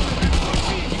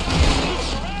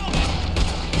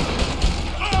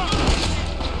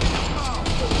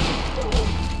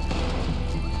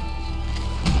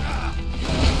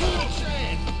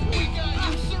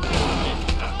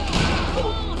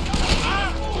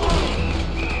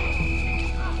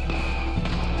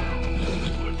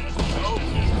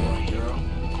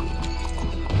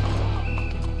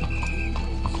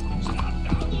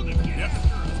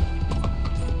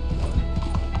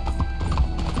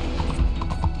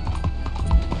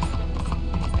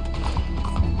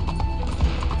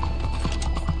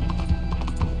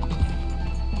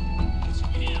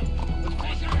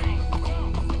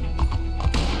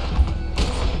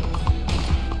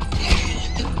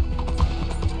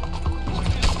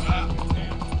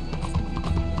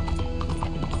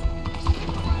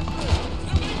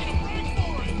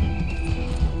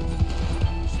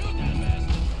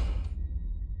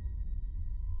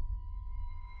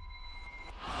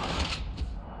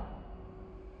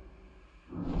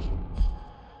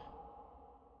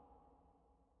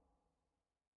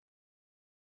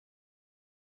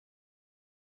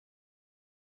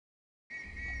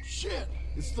Shit,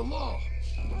 it's the law.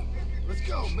 Let's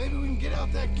go. Maybe we can get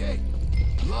out that gate.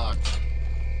 Locked.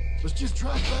 Let's just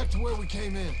track back to where we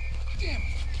came in. Damn it.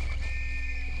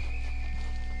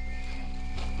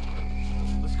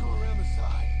 Let's go around the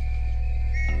side.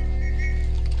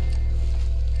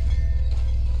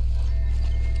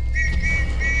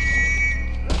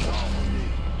 That's all we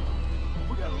need.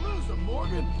 We gotta lose them,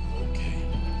 Morgan. Okay.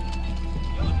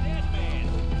 You're a dead man.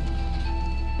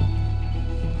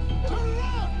 Turn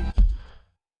around!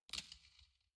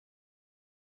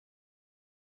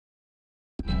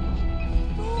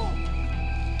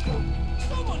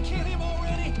 Someone kill him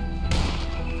already!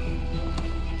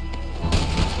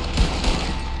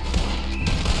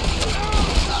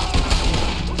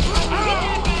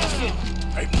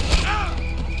 Hey.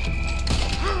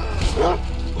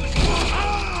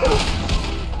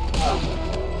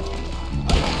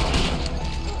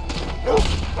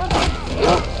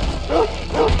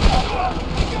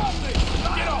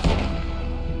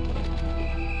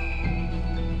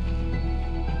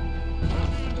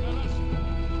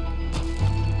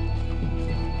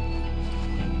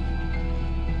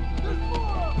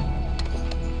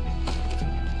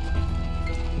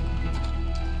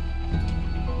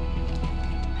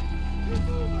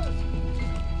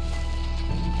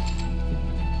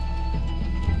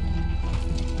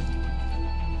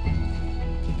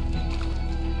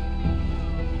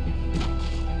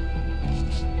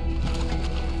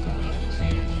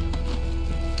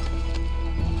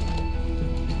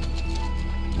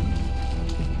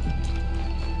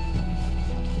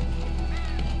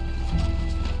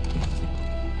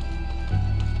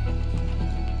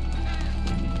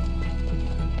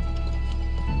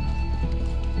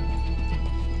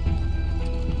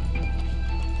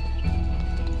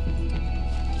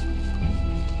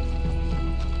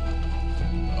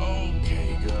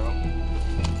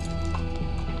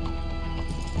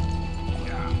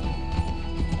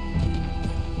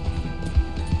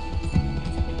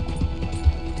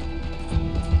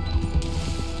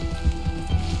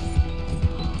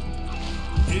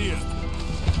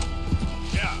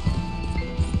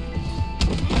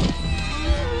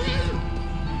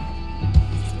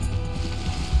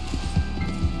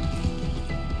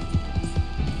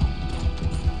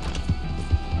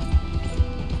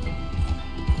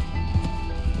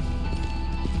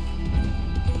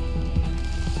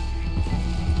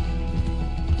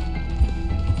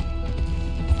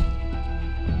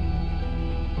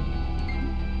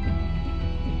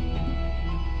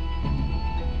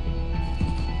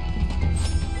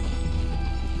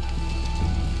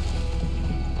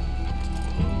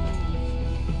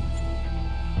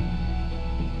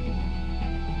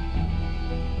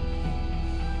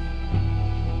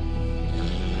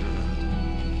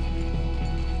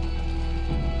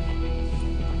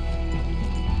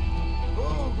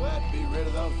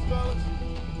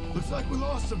 We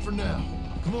lost him for now.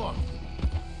 Come on.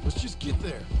 Let's just get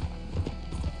there.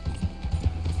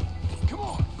 Come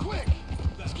on, quick!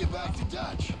 Let's get back to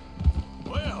Dutch.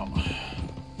 Well,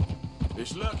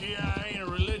 it's lucky I ain't a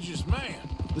religious man.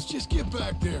 Let's just get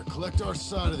back there, collect our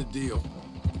side of the deal.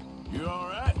 You all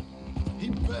right? He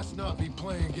best not be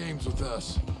playing games with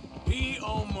us. He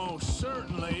almost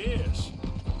certainly is.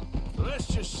 So let's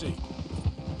just see.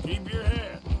 Keep your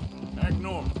head. Act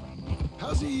normal.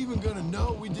 How's he even gonna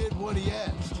know we did what he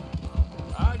asked?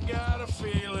 I got a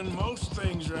feeling most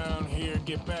things around here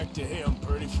get back to him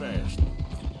pretty fast.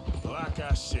 But like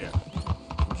I said,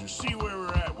 we'll just see where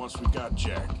we're at once we got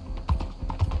Jack.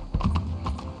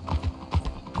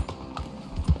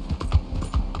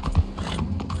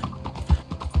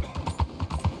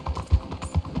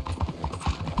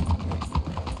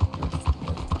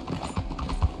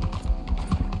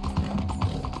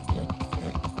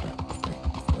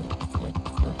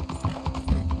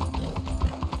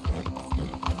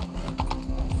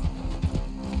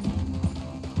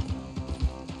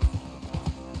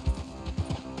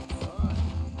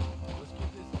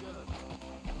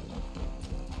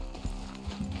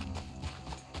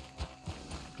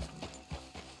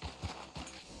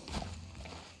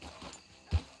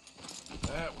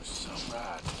 That was some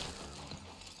ride.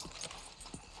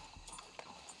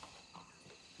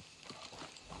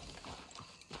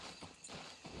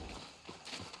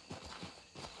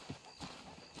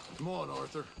 Come on,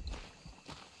 Arthur.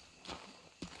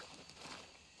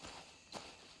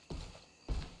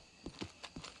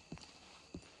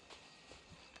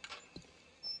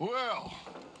 Well,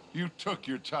 you took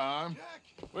your time.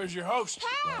 Where's your host?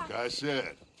 Like I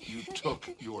said, you took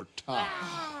your time.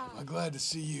 I'm glad to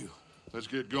see you. Let's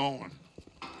get going.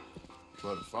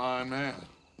 What a fine man.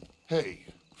 Hey,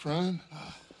 friend,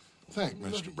 thank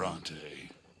Mr. Bronte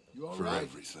for right?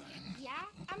 everything. Yeah,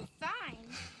 I'm fine.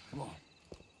 Come on.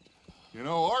 You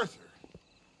know, Arthur,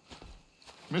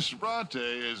 Mr.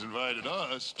 Bronte has invited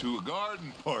us to a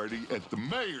garden party at the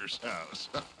mayor's house.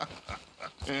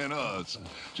 And us,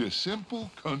 just simple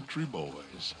country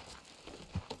boys.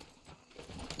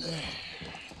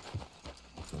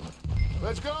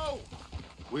 Let's go!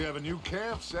 We have a new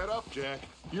camp set up, Jack.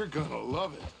 You're gonna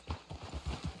love it.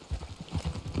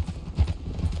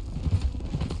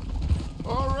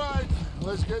 All right,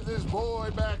 let's get this boy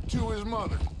back to his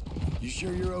mother. You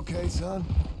sure you're okay, son?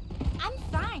 I'm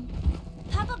fine.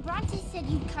 Papa Bronte said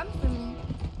you'd come for me.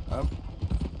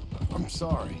 I'm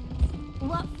sorry.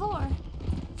 What for?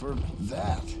 For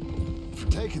that. For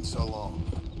taking so long.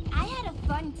 I had a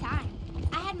fun time.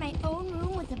 I had my own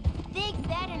room with a big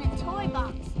bed and a toy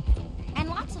box. And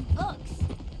lots of books.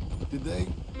 Did they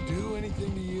do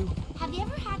anything to you? Have you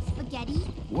ever had spaghetti?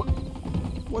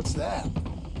 What's that?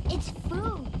 It's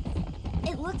food.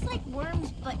 It looks like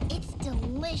worms, but it's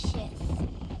delicious.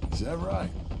 Is that right?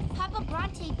 Papa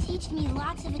Bronte teach me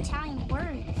lots of Italian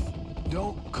words.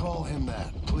 Don't call him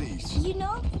that, please. You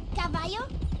know, caballo?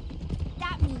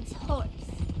 That means horse.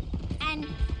 And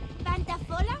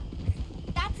pantafola?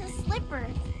 That's a slipper.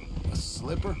 A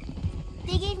slipper?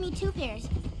 They gave me 2 pairs.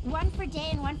 One for day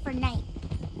and one for night.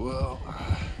 Well,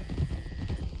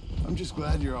 I'm just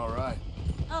glad you're all right.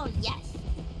 Oh, yes.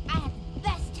 I had the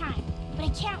best time. But I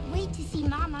can't wait to see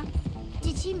Mama.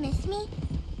 Did she miss me?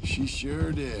 She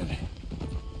sure did.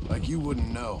 Like you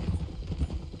wouldn't know.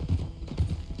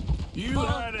 You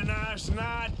had a nice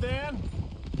night then?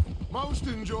 Most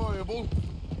enjoyable.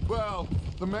 Well,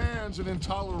 the man's an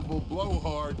intolerable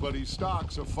blowhard, but he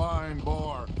stocks a fine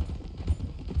bar.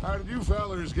 How did you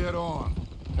fellers get on?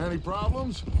 Any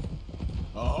problems?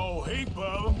 A whole heap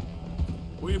of them.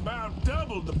 We about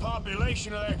doubled the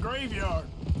population of that graveyard.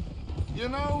 You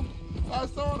know, I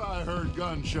thought I heard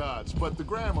gunshots, but the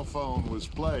gramophone was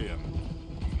playing.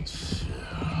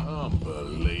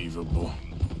 Unbelievable.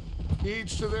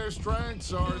 Each to their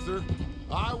strengths, Arthur.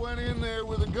 I went in there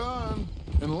with a gun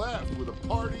and left with a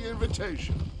party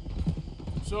invitation.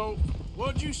 So,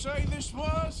 what'd you say this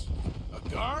was? A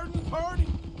garden party?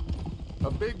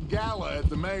 A big gala at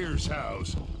the mayor's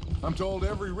house. I'm told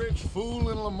every rich fool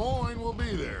in Lemoyne will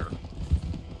be there.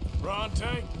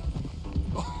 Bronte?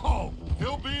 Oh,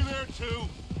 he'll be there too.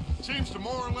 Seems to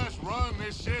more or less run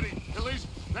this city. At least,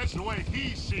 that's the way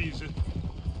he sees it.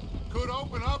 Could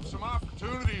open up some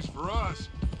opportunities for us.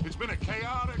 It's been a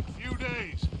chaotic few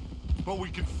days, but we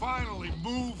can finally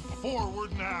move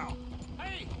forward now.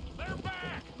 Hey, they're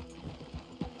back!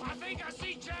 I think I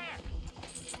see Jack!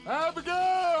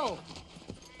 Abigail!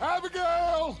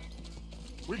 Abigail!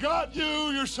 We got you,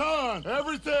 your son,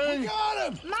 everything! We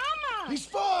got him! Mama! He's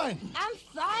fine! I'm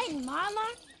fine, Mama.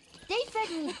 They fed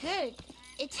me good.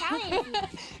 Italian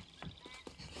food.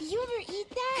 You ever eat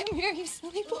that? Come here, you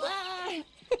silly boy.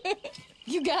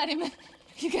 You got him.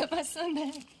 You got my son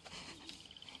back.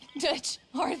 Dutch,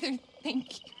 Arthur,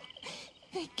 thank you.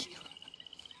 Thank you.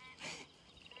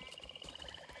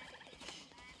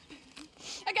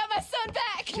 I got my son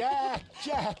back!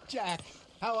 Jack.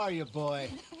 How are you, boy?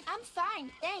 I'm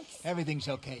fine, thanks. Everything's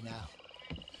okay now.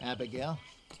 Abigail?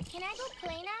 Can I go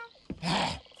play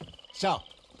now? So?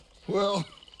 Well,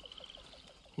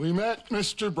 we met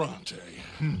Mr. Bronte.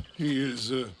 He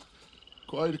is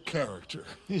quite a character.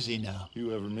 Is he now?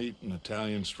 You ever meet an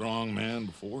Italian strong man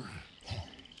before?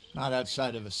 Not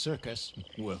outside of a circus.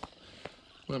 Well,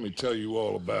 let me tell you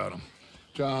all about him.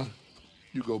 John,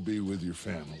 you go be with your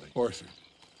family. Arthur,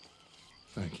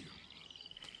 thank you.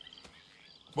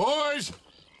 Boys,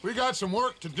 we got some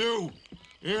work to do.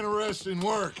 Interesting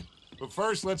work. But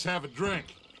first, let's have a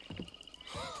drink.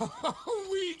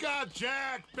 We got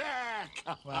Jack back!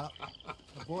 Well,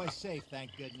 the boy's safe,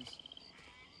 thank goodness.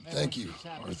 Thank you,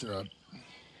 Arthur.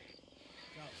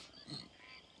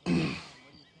 I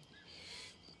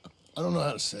don't know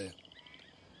how to say it.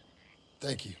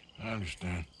 Thank you. I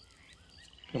understand.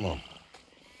 Come on.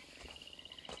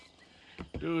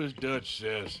 Do as Dutch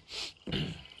says.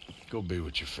 Go be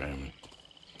with your family.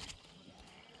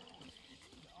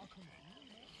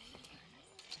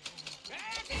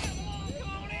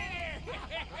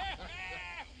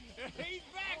 He's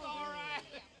back, all right.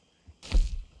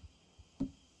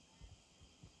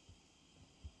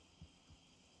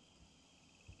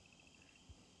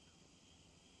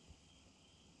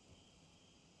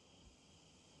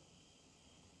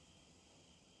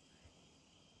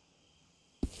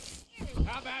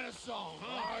 How about a song,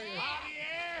 huh?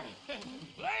 Javier,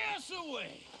 play us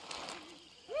away.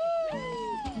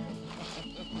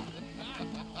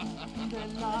 De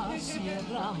la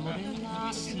sierra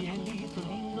morena, cielito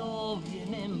lindo,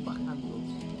 vienen bajando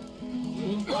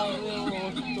un par de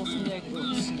ojitos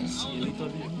negros, cielito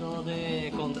lindo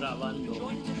de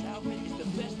contrabando.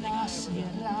 De la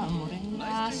sierra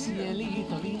morena,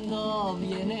 cielito lindo,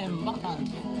 vienen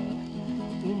bajando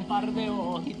un par de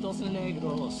ojitos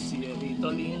negros,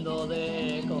 cielito lindo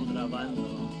de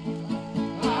contrabando.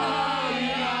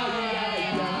 Ay, ay, ay,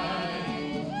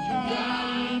 ay,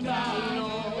 canta y no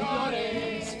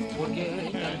llores, porque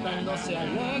cantando se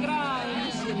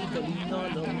alegran, cielito lindo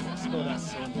los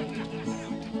corazones.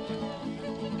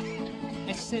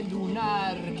 Ese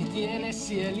lunar que tiene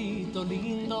cielito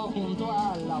lindo junto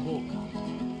a la boca,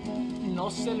 no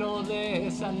se lo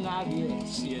des a nadie,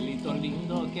 cielito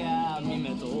lindo que a mí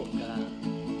me toca.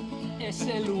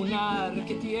 Ese lunar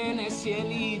que tiene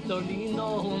cielito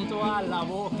lindo junto a la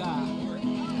boca,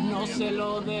 no se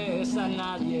lo des a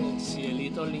nadie,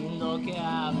 cielito lindo que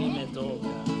a mí me toca.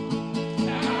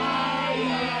 Ay,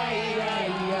 ay,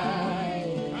 ay,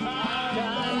 ay,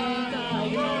 canta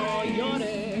y no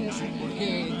llores,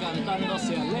 porque cantando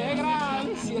se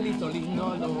alegran, cielito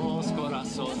lindo los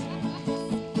corazones.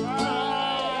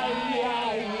 Ay,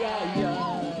 ay, ay,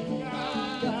 ay,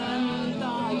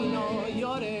 canta y no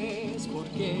llores,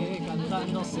 porque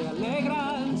cantando se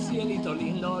alegran, cielito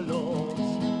lindo los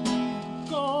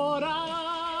corazones.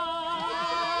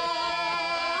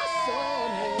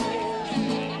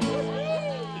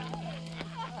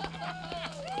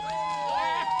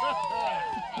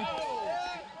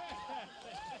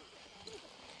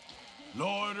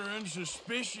 Loitering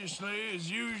suspiciously as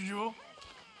usual.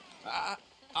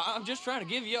 I'm just trying to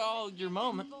give you all your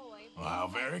moment. Wow,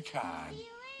 very kind.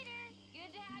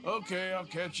 Okay, I'll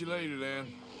catch you later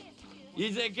then.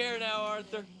 You take care now,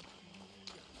 Arthur.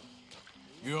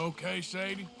 You okay,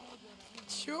 Sadie?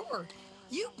 Sure.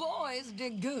 You boys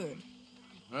did good.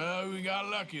 Well, we got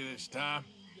lucky this time.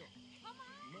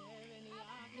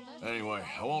 Anyway,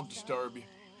 I won't disturb you.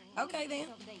 Okay, then.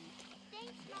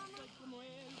 Thanks, Mama.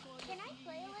 Can I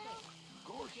play a little? Of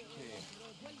course you can.